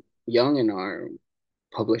we're young in our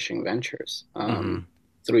publishing ventures. Mm-hmm.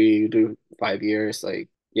 3 to 5 years, like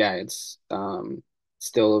yeah, it's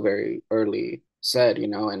still a very early set,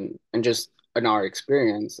 and just in our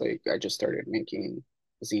experience, like I just started making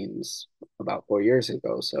zines about 4 years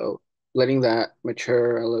ago. So letting that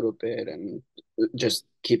mature a little bit and just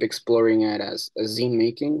keep exploring it as zine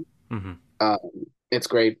making, Mm-hmm. um, it's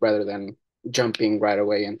great rather than jumping right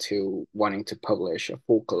away into wanting to publish a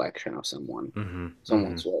full collection of Mm-hmm. Mm-hmm.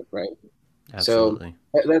 someone's work, right? So Absolutely.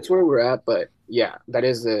 that's where we're at. But yeah, that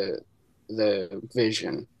is the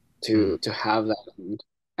vision Mm. to have that,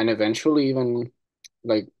 and eventually even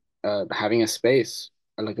like having a space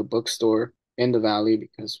like a bookstore in the valley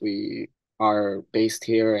because we are based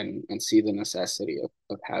here and see the necessity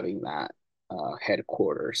of having that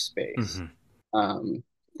headquarters space, Mm-hmm. um,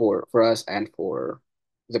 for us and for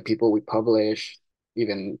the people we publish,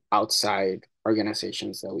 even outside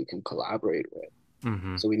organizations that we can collaborate with.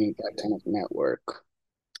 Mm-hmm. So we need that kind of network.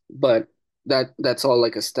 But that's all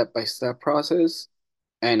like a step-by-step process.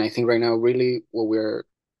 And I think right now, really what we're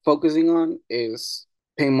focusing on is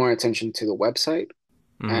paying more attention to the website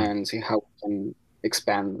Mm. and see how we can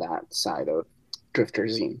expand that side of Drifter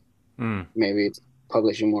Zine. Mm. Maybe it's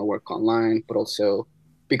publishing more work online, but also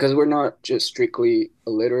because we're not just strictly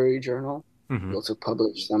a literary journal, Mm-hmm. we also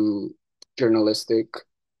publish some journalistic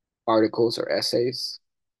articles or essays.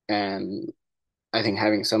 And I think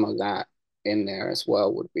having some of that in there as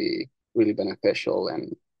well would be really beneficial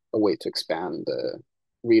and a way to expand the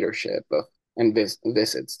readership of and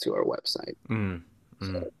visits to our website. Mm.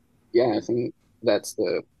 Mm. So yeah, I think that's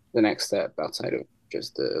the next step outside of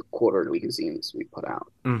just the quarterly zines we put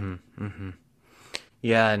out. Mm-hmm. Mm-hmm.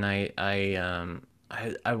 Yeah, and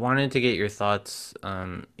I wanted to get your thoughts,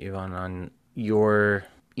 Ivan, on your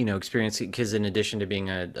experience because in addition to being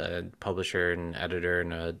a publisher and editor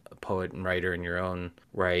and a poet and writer in your own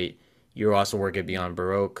right, you also work at Beyond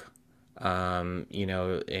Baroque, and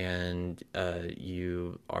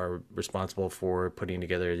you are responsible for putting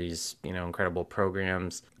together these incredible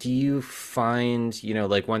programs. Do you find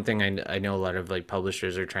like one thing I know a lot of like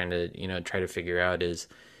publishers are trying to try to figure out is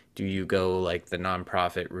do you go like the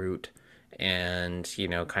nonprofit route and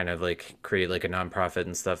kind of like create like a nonprofit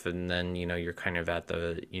and stuff, and then you're kind of at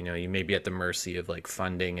the you may be at the mercy of like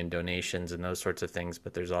funding and donations and those sorts of things,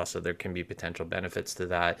 but there can be potential benefits to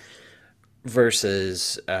that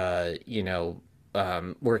versus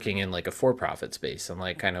working in like a for-profit space and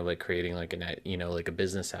like kind of like creating like like a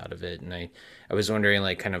business out of it. And I was wondering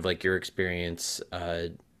like kind of like your experience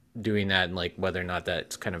doing that and like whether or not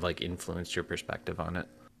that's kind of like influenced your perspective on it.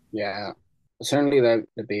 Yeah, certainly that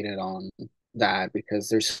debated on that because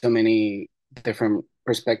there's so many different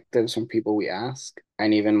perspectives from people we ask,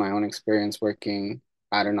 and even my own experience working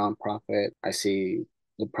at a nonprofit, I see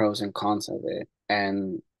the pros and cons of it.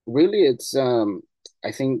 And really, it's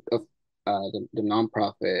I think of the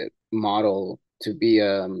nonprofit model to be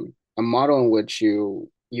a model in which you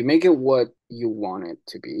make it what you want it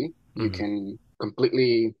to be. You Mm-hmm. can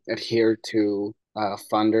completely adhere to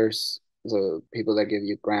funders, the people that give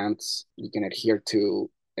you grants. You can adhere to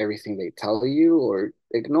everything they tell you or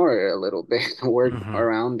ignore it a little bit, work Mm-hmm.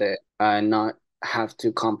 around it, and not have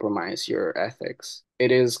to compromise your ethics.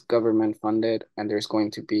 It is government funded, and there's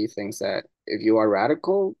going to be things that if you are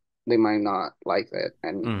radical, they might not like it.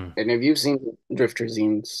 Mm. And if you've seen Drifter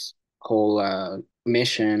Zine's whole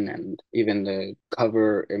mission and even the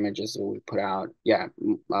cover images that we put out, yeah,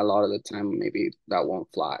 a lot of the time maybe that won't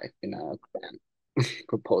fly in a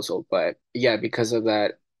proposal. But yeah, because of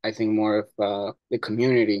that, I think more of the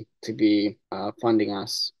community to be funding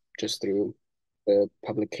us just through the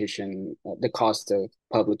publication, the cost of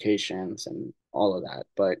publications and all of that.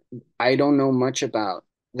 But I don't know much about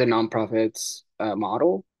the nonprofits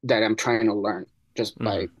model that I'm trying to learn just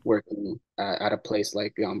by Mm. working at a place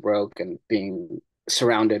like Beyond Broke and being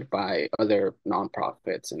surrounded by other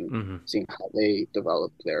nonprofits and Mm-hmm. seeing how they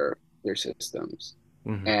develop their systems.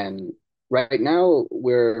 Mm-hmm. And right now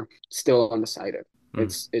we're still undecided. Mm.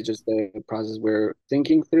 It's just a process we're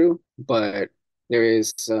thinking through, but there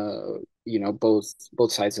is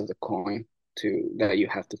both sides of the coin to that you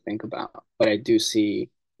have to think about. But I do see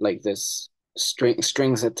like this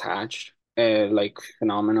strings attached like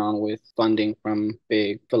phenomenon with funding from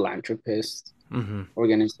big philanthropist Mm-hmm.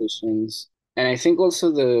 organizations. And I think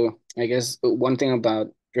also I guess one thing about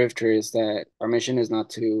Drifter is that our mission is not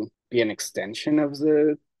to be an extension of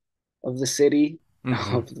the city,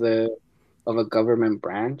 Mm-hmm. of the of a government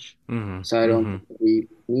branch. Mm-hmm. So I don't Mm-hmm. think we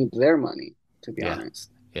need their money, to be Yeah.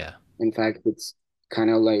 honest. Yeah. In fact, it's kind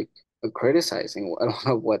of like a criticizing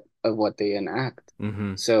of what they enact.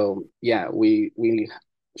 Mm-hmm. So yeah, we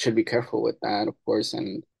should be careful with that, of course,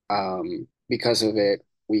 and because of it,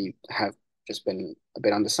 we have just been a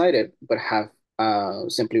bit undecided, but have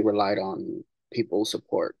simply relied on people's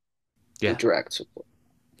support, Yeah. direct support.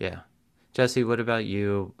 Yeah. Jesse, what about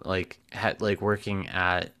you? Like, like working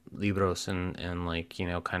at Libros and like,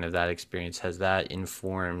 kind of that experience, has that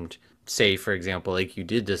informed, say, for example, like you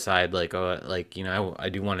did decide like, oh, like, I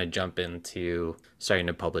do want to jump into starting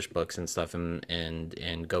to publish books and stuff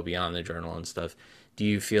and go beyond the journal and stuff. Do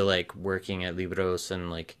you feel like working at Libros and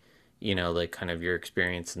like, like kind of your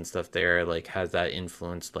experience and stuff there, like has that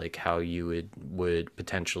influenced like how you would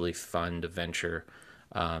potentially fund a venture,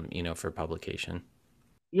 for publication?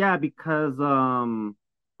 Yeah, because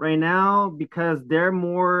right now, because they're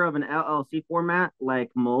more of an LLC format, like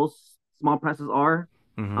most small presses are,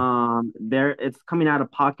 Mm-hmm. there it's coming out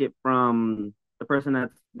of pocket from the person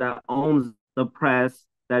that owns the press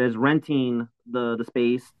that is renting the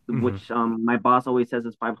space, Mm-hmm. which my boss always says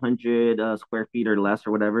is 500 square feet or less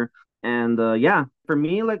or whatever. And yeah, for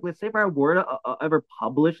me, like let's say if I were to ever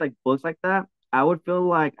publish like books like that, I would feel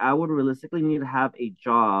like I would realistically need to have a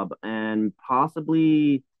job and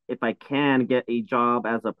possibly, if I can, get a job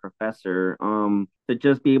as a professor, to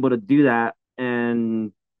just be able to do that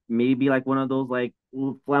and maybe like one of those like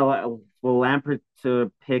philanthropic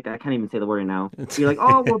to pick. I can't even say the word right now. Be like,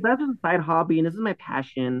 oh well, that's just a side hobby and this is my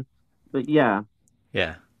passion. But yeah,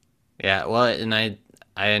 Yeah. Yeah. Well, and I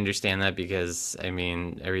understand that because I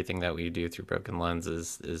mean everything that we do through Broken Lens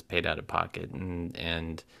is paid out of pocket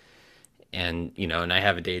and and I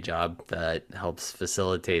have a day job that helps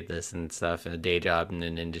facilitate this and stuff, and a day job in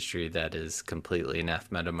an industry that is completely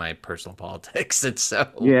anathema to my personal politics. And so,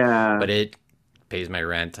 yeah, but it pays my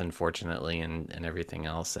rent, unfortunately, and everything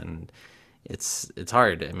else, and it's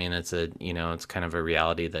hard. I mean, it's a it's kind of a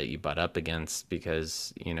reality that you butt up against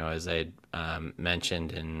because as I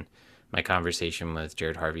mentioned in my conversation with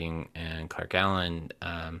Jared Harvey and Clark Allen,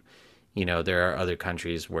 there are other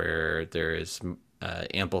countries where there is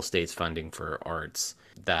ample states funding for arts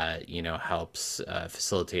that helps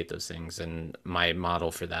facilitate those things. And my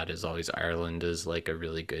model for that is always Ireland is like a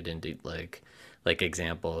really good like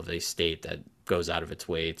example of a state that goes out of its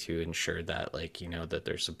way to ensure that that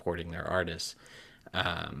they're supporting their artists.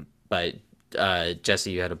 But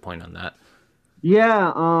Jesse, you had a point on that.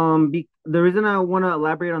 yeah. The reason I want to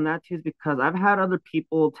elaborate on that too is because I've had other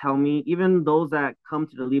people tell me, even those that come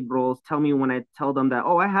to the Libros, tell me when I tell them that,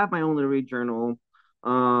 oh, I have my own literary journal,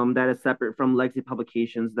 that is separate from Legacy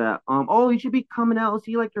Publications. That, oh, you should become an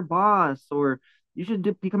LLC like your boss, or you should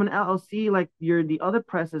become an LLC like the other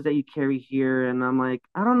presses that you carry here. And I'm like,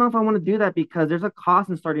 I don't know if I want to do that because there's a cost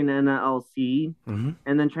in starting an LLC Mm-hmm.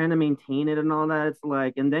 and then trying to maintain it and all that. It's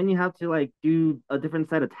like, and then you have to like do a different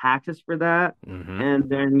set of taxes for that. Mm-hmm. And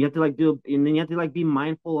then you have to like and then you have to like be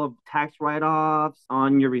mindful of tax write-offs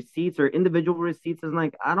on your receipts or individual receipts. And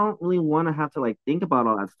like, I don't really want to have to like think about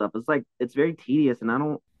all that stuff. It's like, it's very tedious and I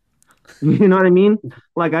don't, you know what I mean?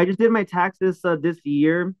 Like, I just did my taxes this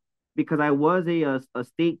year because I was a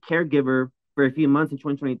state caregiver for a few months in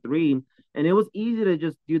 2023. And it was easy to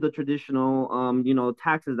just do the traditional,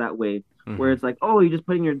 taxes that way, where Mm-hmm. it's like, oh, you just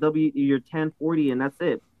put in your 1040 and that's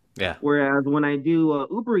it. Yeah. Whereas when I do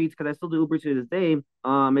Uber Eats, because I still do Uber Eats to this day,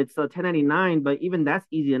 it's 1099, but even that's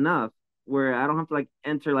easy enough where I don't have to like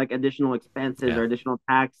enter like additional expenses Yeah. or additional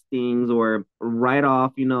tax things or write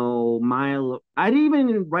off, mile. I didn't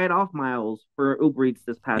even write off miles for Uber Eats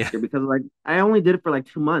this past Yeah. year because like I only did it for like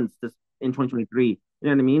 2 months this in 2023. You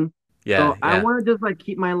know what I mean? Yeah. So I Yeah. want to just like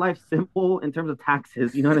keep my life simple in terms of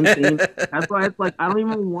taxes. You know what I'm saying? That's why it's like I don't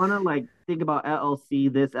even want to like think about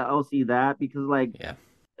LLC this, LLC that, because like Yeah.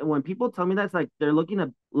 when people tell me that, it's like they're looking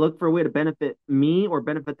to look for a way to benefit me or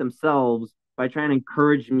benefit themselves by trying to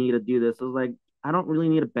encourage me to do this. So it's like I don't really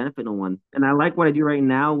need to benefit no one. And I like what I do right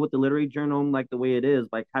now with the literary journal, like the way it is,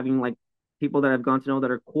 like having like people that I've gone to know that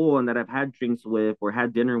are cool and that I've had drinks with or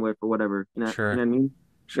had dinner with or whatever. You know Sure. what I mean?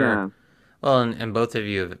 Sure. Yeah. Well, and both of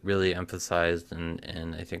you have really emphasized,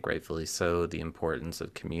 and I think rightfully so, the importance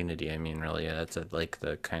of community. I mean, really, that's like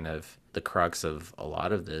the kind of the crux of a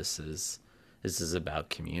lot of this is about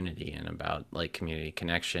community and about like community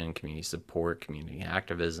connection, community support, community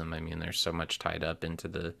activism. I mean, there's so much tied up into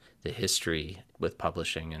the history with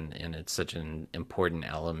publishing, and it's such an important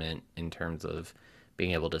element in terms of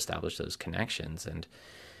being able to establish those connections. And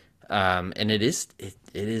it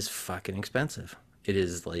is fucking expensive. It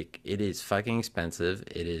is like it is fucking expensive.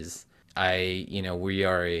 It is you know, we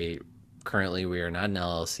are a currently we are not an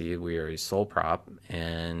LLC. We are a sole prop,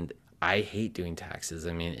 and I hate doing taxes.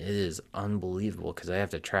 I mean, it is unbelievable because I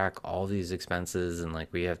have to track all these expenses, and like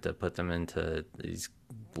we have to put them into these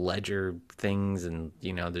ledger things, and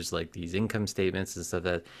you know, there's like these income statements and stuff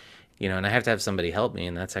that, you know, and I have to have somebody help me,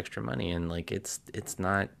 and that's extra money, and like it's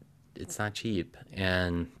not cheap.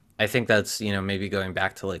 And I think that's, you know, maybe going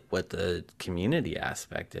back to like what the community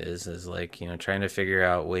aspect is like, you know, trying to figure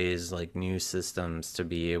out ways like new systems to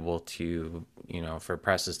be able to, you know, for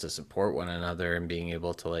presses to support one another and being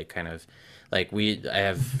able to like kind of like I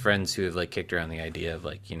have friends who have like kicked around the idea of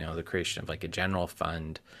like, you know, the creation of like a general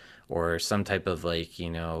fund or some type of like,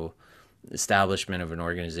 you know, establishment of an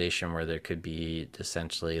organization where there could be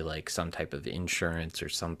essentially like some type of insurance or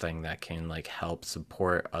something that can like help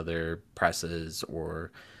support other presses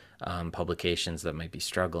or publications that might be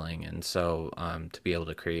struggling. And so to be able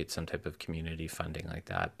to create some type of community funding like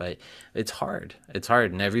that. But it's hard,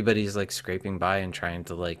 and everybody's like scraping by and trying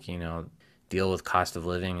to like, you know, deal with cost of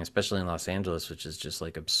living, especially in Los Angeles, which is just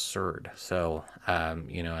like absurd. So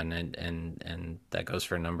you know, and that goes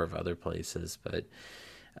for a number of other places. But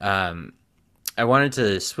I wanted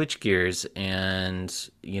to switch gears and,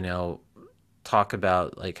 you know, talk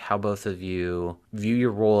about like how both of you view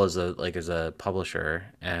your role as a publisher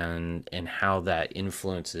and how that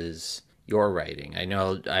influences your writing. I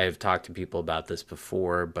know I've talked to people about this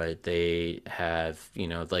before, but they have, you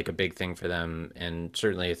know, like a big thing for them, and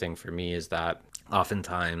certainly a thing for me, is that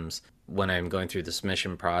oftentimes when I'm going through the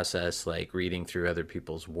submission process, like reading through other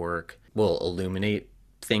people's work will illuminate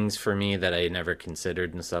things for me that I never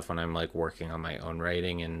considered and stuff when I'm like working on my own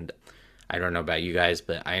writing. And I don't know about you guys,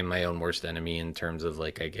 but I am my own worst enemy in terms of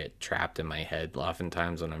like I get trapped in my head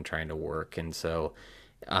oftentimes when I'm trying to work. And so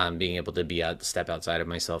being able to step outside of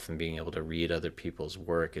myself and being able to read other people's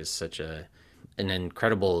work is such an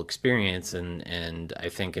incredible experience. And I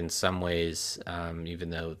think in some ways, even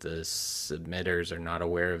though the submitters are not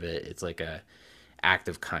aware of it, it's like a act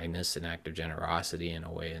of kindness and act of generosity in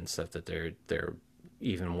a way and stuff that they're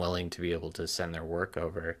even willing to be able to send their work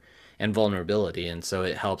over, and vulnerability. And so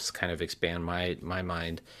it helps kind of expand my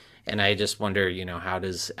mind. And I just wonder, you know, how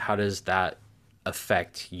does that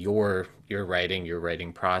affect your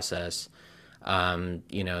writing process?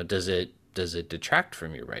 You know, does it detract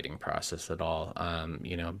from your writing process at all?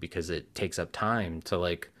 You know, because it takes up time to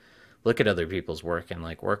like look at other people's work and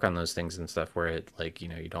like work on those things and stuff where it like, you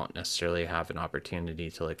know, you don't necessarily have an opportunity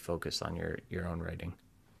to like focus on your own writing.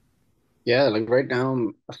 Yeah, like right now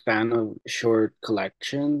I'm a fan of short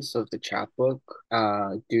collections of the chapbook.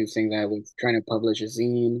 Do think that with trying to publish a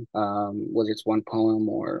zine, whether it's one poem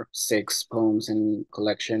or six poems in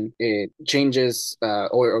collection, it changes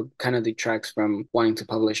or kind of detracts from wanting to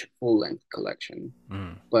publish a full-length collection.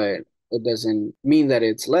 Mm. But it doesn't mean that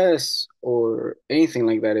it's less or anything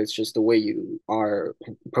like that. It's just the way you are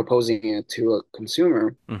proposing it to a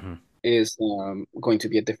consumer Mm-hmm. is going to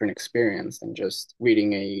be a different experience than just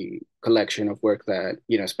reading a collection of work that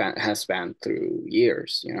has spanned through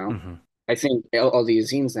years. Mm-hmm. I think all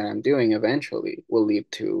these zines that I'm doing eventually will lead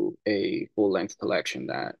to a full length collection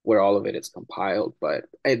that where all of it is compiled. But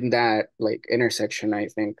in that like intersection, I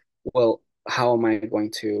think, well, how am I going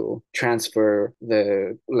to transfer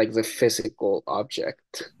the physical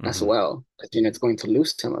object as Mm-hmm. well? Because it's going to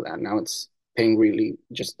lose some of that. Now it's paying really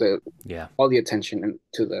just Yeah. all the attention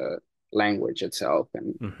to the language itself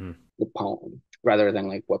and Mm-hmm. the poem rather than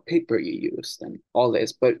like what paper you used and all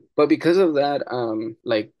this. But because of that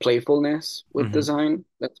like playfulness with Mm-hmm. design,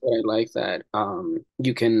 that's what I like, that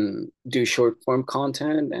you can do short form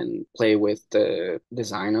content and play with the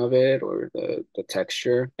design of it or the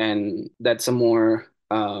texture. And that's a more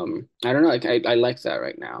I don't know, like I like that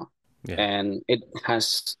right now. Yeah. And it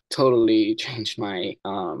has totally changed my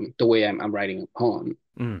the way I'm writing a poem.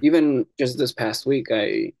 Mm. Even just this past week,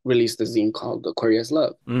 I released a zine called Aquarius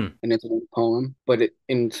Love, Mm. and it's a poem. But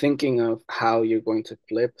in thinking of how you're going to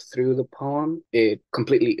flip through the poem, it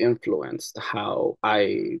completely influenced how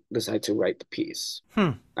I decided to write the piece.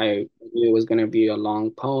 Hmm. I knew it was going to be a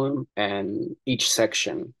long poem, and each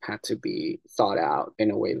section had to be thought out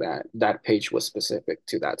in a way that that page was specific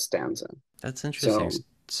to that stanza. That's interesting. So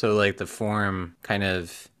So like the form kind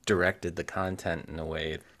of directed the content in a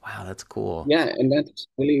way. Wow, that's cool. Yeah, and that's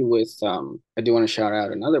really with I do want to shout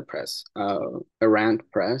out another press, Errant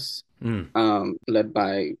Press, Mm. led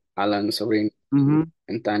by Alan Sorin Mm-hmm.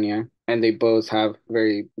 and Tanya. And they both have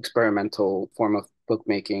very experimental form of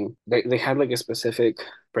bookmaking. They have like a specific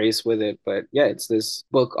phrase with it, but yeah, it's this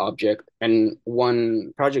book object. And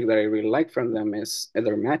one project that I really like from them is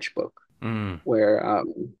their matchbook, Mm. where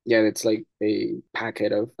yeah, it's like a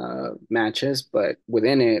packet of matches, but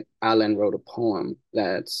within it Alan wrote a poem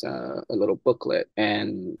that's a little booklet,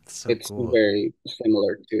 and That's so it's cool. very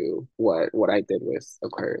similar to what I did with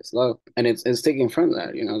Aquarius Love, and it's taken from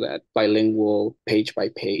that, you know, that bilingual page by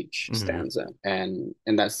page Mm. stanza, and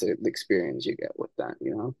that's the experience you get with that,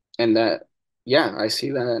 you know, and that, yeah, I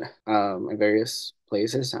see that in various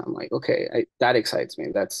places. I'm like, okay, that excites me.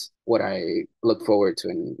 That's what I look forward to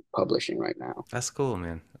in publishing right now. That's cool,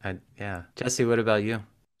 man. Yeah. Jesse, what about you?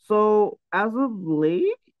 So as of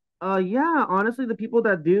late, yeah, honestly, the people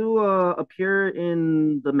that do appear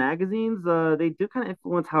in the magazines, they do kind of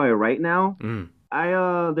influence how I write now. Mm.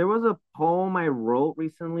 There was a poem I wrote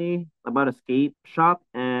recently about a skate shop,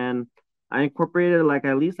 and I incorporated like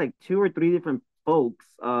at least like two or three different folks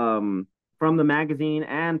from the magazine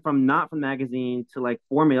and from not from the magazine to like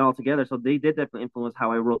form it all together. So they did definitely influence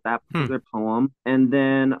how I wrote that Hmm. particular poem. And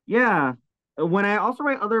then yeah, when I also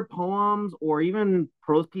write other poems or even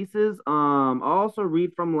prose pieces, I also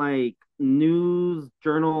read from like news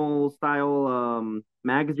journal style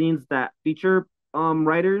magazines that feature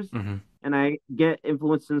writers, Mm-hmm. and I get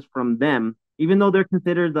influences from them, even though they're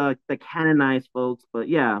considered the canonized folks. But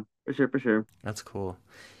yeah, for sure, for sure. That's cool.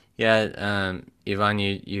 Yeah, Ivan,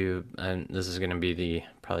 this is going to be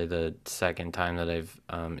probably the second time that I've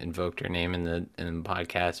invoked your name in the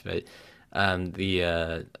podcast, but the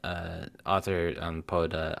author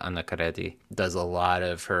poet Anna Carretti does a lot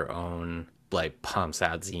of her own like pumps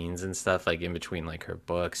out zines and stuff like in between like her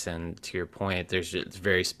books, and to your point, there's just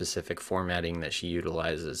very specific formatting that she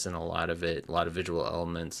utilizes in a lot of it, a lot of visual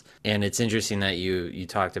elements. And it's interesting that you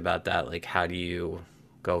talked about that, like how do you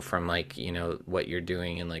go from like what you're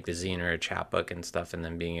doing in like the zine or a chapbook and stuff, and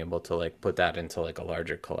then being able to like put that into like a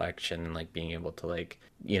larger collection, and like being able to like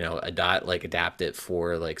adapt it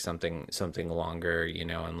for like something longer,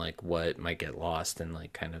 and like what might get lost in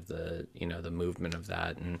like kind of the the movement of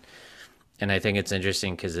that. And I think it's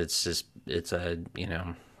interesting because it's a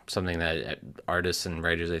something that artists and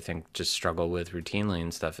writers I think just struggle with routinely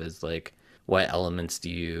and stuff, is like what elements do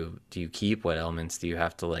you keep, what elements do you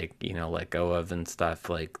have to like let go of and stuff,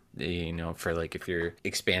 like for like if you're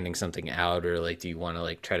expanding something out, or like do you want to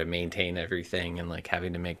like try to maintain everything and like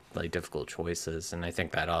having to make like difficult choices. And I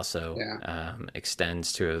think that also Yeah.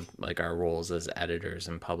 extends to like our roles as editors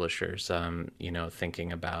and publishers,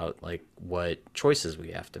 thinking about like what choices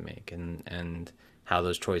we have to make, and how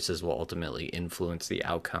those choices will ultimately influence the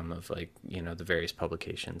outcome of like the various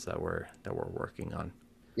publications that we're working on.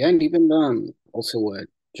 Yeah, and even also what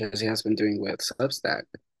Jesse has been doing with Substack.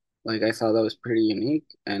 Like I thought that was pretty unique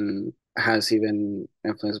and has even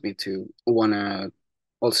influenced me to wanna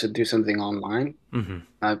also do something online. Mm-hmm.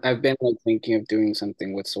 I've been like thinking of doing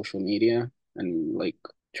something with social media and like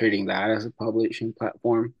treating that as a publishing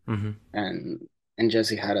platform. Mm-hmm. And and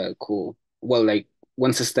Jesse had a cool, well, like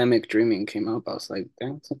when Systemic Dreaming came up, I was like,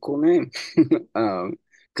 damn, that's a cool name.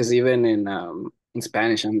 Because even in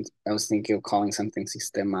Spanish, I was thinking of calling something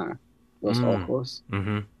Sistema Los Mm. Ojos.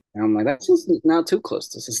 Mm-hmm. And I'm like, that's just now too close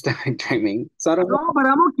to Systemic Dreaming. So I don't No, know. but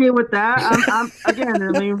I'm okay with that. I'm again.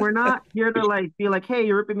 I mean, we're not here to like be like, hey,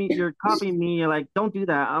 you're ripping me, you're copying me. You're like, don't do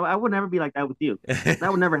that. I would never be like that with you.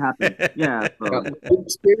 That would never happen. Yeah. So You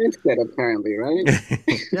experienced that apparently,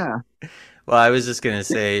 right? yeah. Well, I was just gonna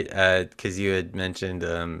say, because you had mentioned,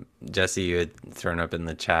 Jesse, you had thrown up in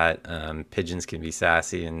the chat, pigeons can be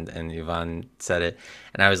sassy, and Yvonne said it,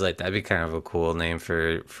 and I was like, that'd be kind of a cool name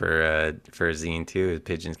for a zine too.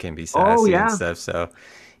 Pigeons can be Oh sassy and yeah. stuff. So,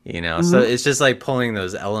 so Mm-hmm. it's just like pulling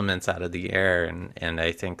those elements out of the air, and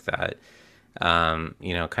I think that,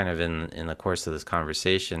 kind of in the course of this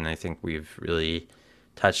conversation, I think we've really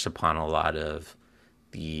touched upon a lot of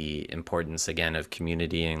the importance again of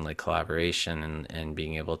community and like collaboration, and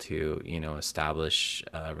being able to establish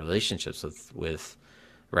relationships with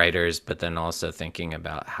writers, but then also thinking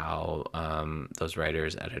about how those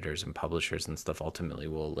writers, editors, and publishers and stuff ultimately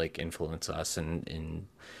will like influence us in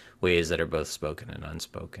ways that are both spoken and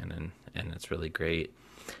unspoken, and it's really great.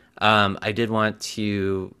 I did want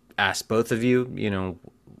to ask both of you,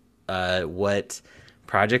 what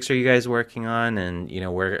projects are you guys working on, and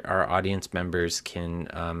where our audience members can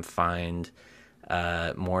find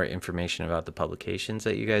more information about the publications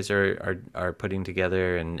that you guys are putting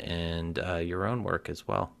together, and your own work as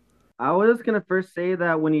well. I was just gonna first say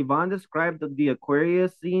that when Yvonne described the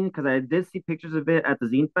Aquarius zine, because I did see pictures of it at the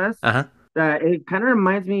Zine Fest, Uh huh. that it kind of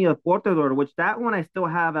reminds me of Portador, which that one I still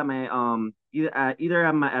have at my either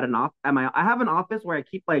at my at an off at my I have an office where I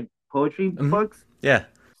keep like poetry Hmm. books. Yeah.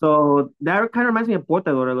 So that kind of reminds me of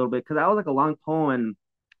Portador a little bit because that was like a long poem. And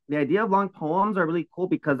the idea of long poems are really cool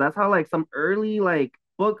because that's how like some early like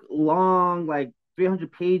book long like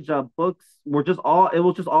 300-page books were just all it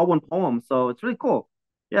was just all one poem. So it's really cool.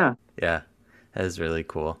 Yeah. Yeah. That is really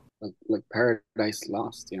cool. Like Paradise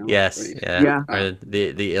Lost, Yes, pretty yeah, Yeah. or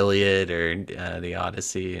the Iliad, or the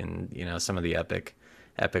Odyssey, and some of the epic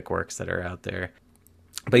works that are out there.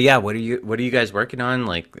 But yeah, what are you guys working on?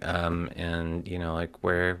 Like, and like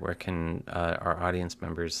where can our audience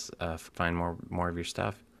members find more of your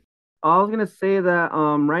stuff? I was gonna say that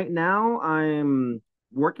right now I'm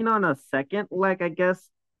working on a second like I guess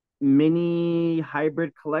mini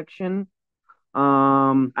hybrid collection.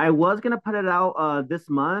 I was gonna put it out this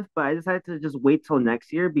month, but I decided to just wait till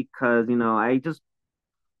next year because I just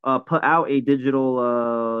put out a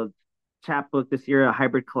digital chapbook this year, a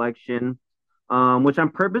hybrid collection, which I'm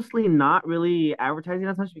purposely not really advertising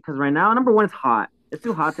as much because right now, number one, it's hot. It's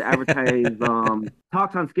too hot to advertise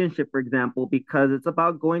talks on skinship, for example, because it's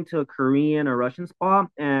about going to a Korean or Russian spa,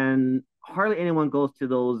 and hardly anyone goes to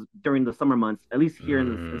those during the summer months, at least here in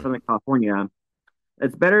Mm, Southern California.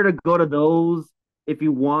 It's better to go to those if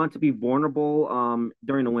you want to be vulnerable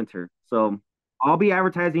during the winter. So I'll be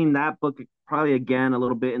advertising that book probably again a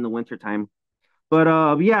little bit in the winter time. But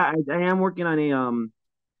yeah, I am working on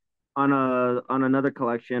another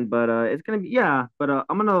collection, but it's gonna be yeah, but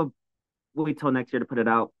I'm gonna wait till next year to put it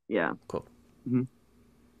out. Yeah. cool. Mhm.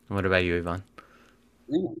 What about you, Yvonne?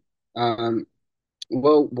 Yeah. Um,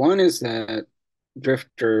 well, one is that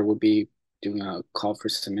Drifter will be doing a call for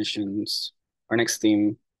submissions. Our next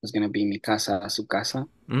theme is going to be Mi Casa, Su Casa,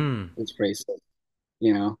 Mm, which phrases,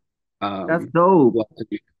 you know, That's um, dope.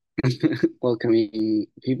 welcoming, welcoming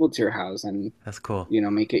people to your house and, that's cool.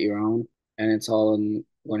 make it your own. And it's all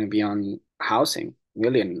going to be on housing,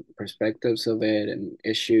 really, and perspectives of it and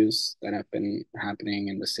issues that have been happening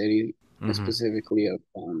in the city, and Mm-hmm. specifically of,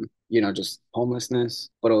 just homelessness,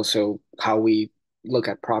 but also how we look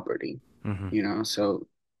at property, Mm-hmm. So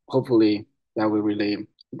hopefully that will really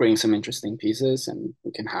bring some interesting pieces and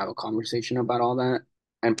we can have a conversation about all that.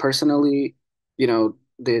 And personally,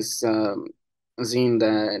 this zine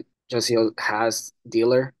that Josiel has,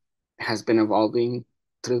 Dealer, has been evolving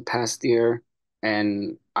through the past year,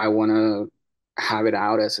 and I want to have it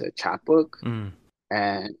out as a chapbook Mm.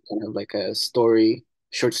 and kind of like a story,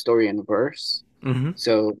 short story in verse. Mm-hmm.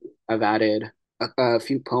 So I've added a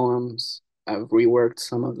few poems, I've reworked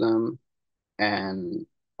some of them, and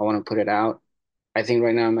I want to put it out. I think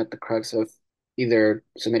right now I'm at the crux of either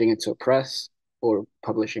submitting it to a press or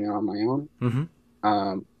publishing it on my own. Mm-hmm.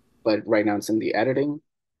 Um, but right now it's in the editing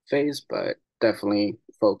phase, but definitely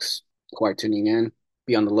folks who are tuning in,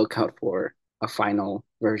 be on the lookout for a final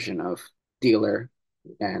version of Dealer.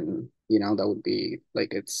 And, that would be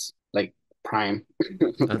like it's like prime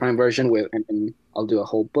That, prime version with, and then I'll do a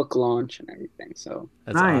whole book launch and everything. So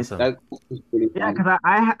that's Nice. awesome. that's pretty Yeah, fun. because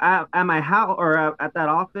I at my house or at that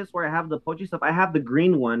office where I have the poetry stuff, I have the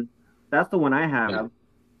green one. That's the one I Yeah. have.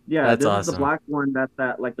 Yeah, That's this is the awesome. black one. That's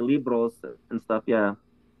that like the libros and stuff. Yeah.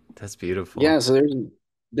 That's beautiful. Yeah, so there's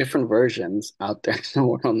different versions out there in the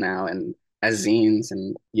world now, and as zines,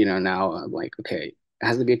 and now I'm like, okay, it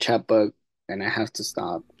has to be a chapbook, and I have to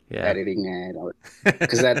stop Yeah. editing it, or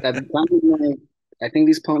because that time like, I think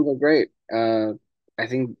these poems are great. I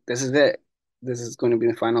think this is it. This is going to be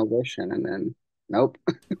the final version, and then nope.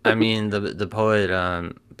 I mean, the poet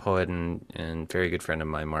and very good friend of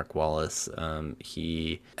mine, Mark Wallace.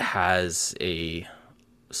 He has a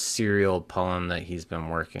serial poem that he's been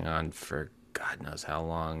working on for God knows how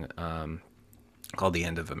long, called "The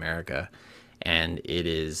End of America," and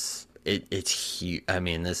it's huge. I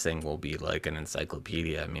mean, this thing will be like an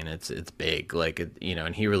encyclopedia. I mean, it's big, like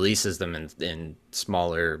and he releases them in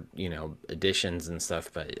smaller editions and stuff.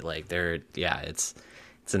 But like it's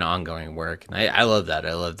an ongoing work, and I love that.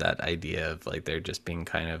 I love that idea of like there just being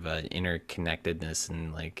kind of an interconnectedness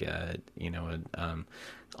and like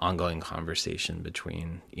ongoing conversation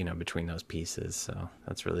between those pieces. So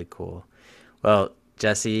that's really cool. Well,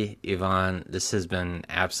 Jesse, Yvonne, this has been an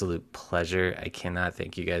absolute pleasure. I cannot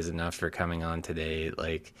thank you guys enough for coming on today.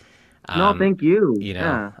 Like, No, um, thank you.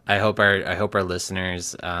 Yeah. I hope our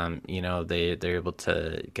listeners, they're able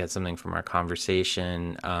to get something from our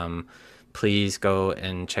conversation. please go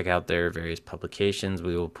and check out their various publications.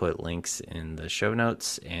 We will put links in the show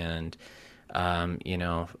notes. And,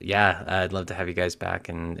 I'd love to have you guys back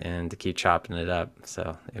and to keep chopping it up.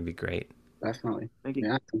 So it'd be great. Definitely. Thank you.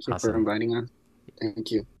 Yeah, thank you Awesome. for inviting us.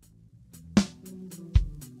 Thank you.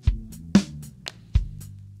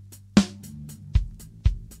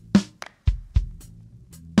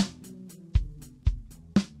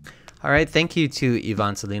 All right, thank you to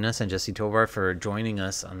Iván Salinas and Jesse Tovar for joining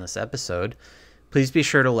us on this episode. Please be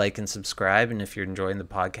sure to like and subscribe, and if you're enjoying the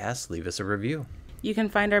podcast, leave us a review. You can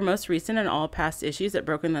find our most recent and all past issues at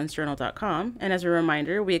brokenlensjournal.com, and as a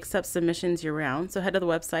reminder, we accept submissions year-round, so head to the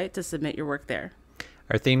website to submit your work there.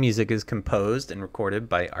 Our theme music is composed and recorded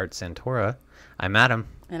by Art Santora. I'm Adam.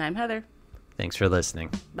 And I'm Heather. Thanks for listening.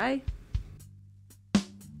 Bye.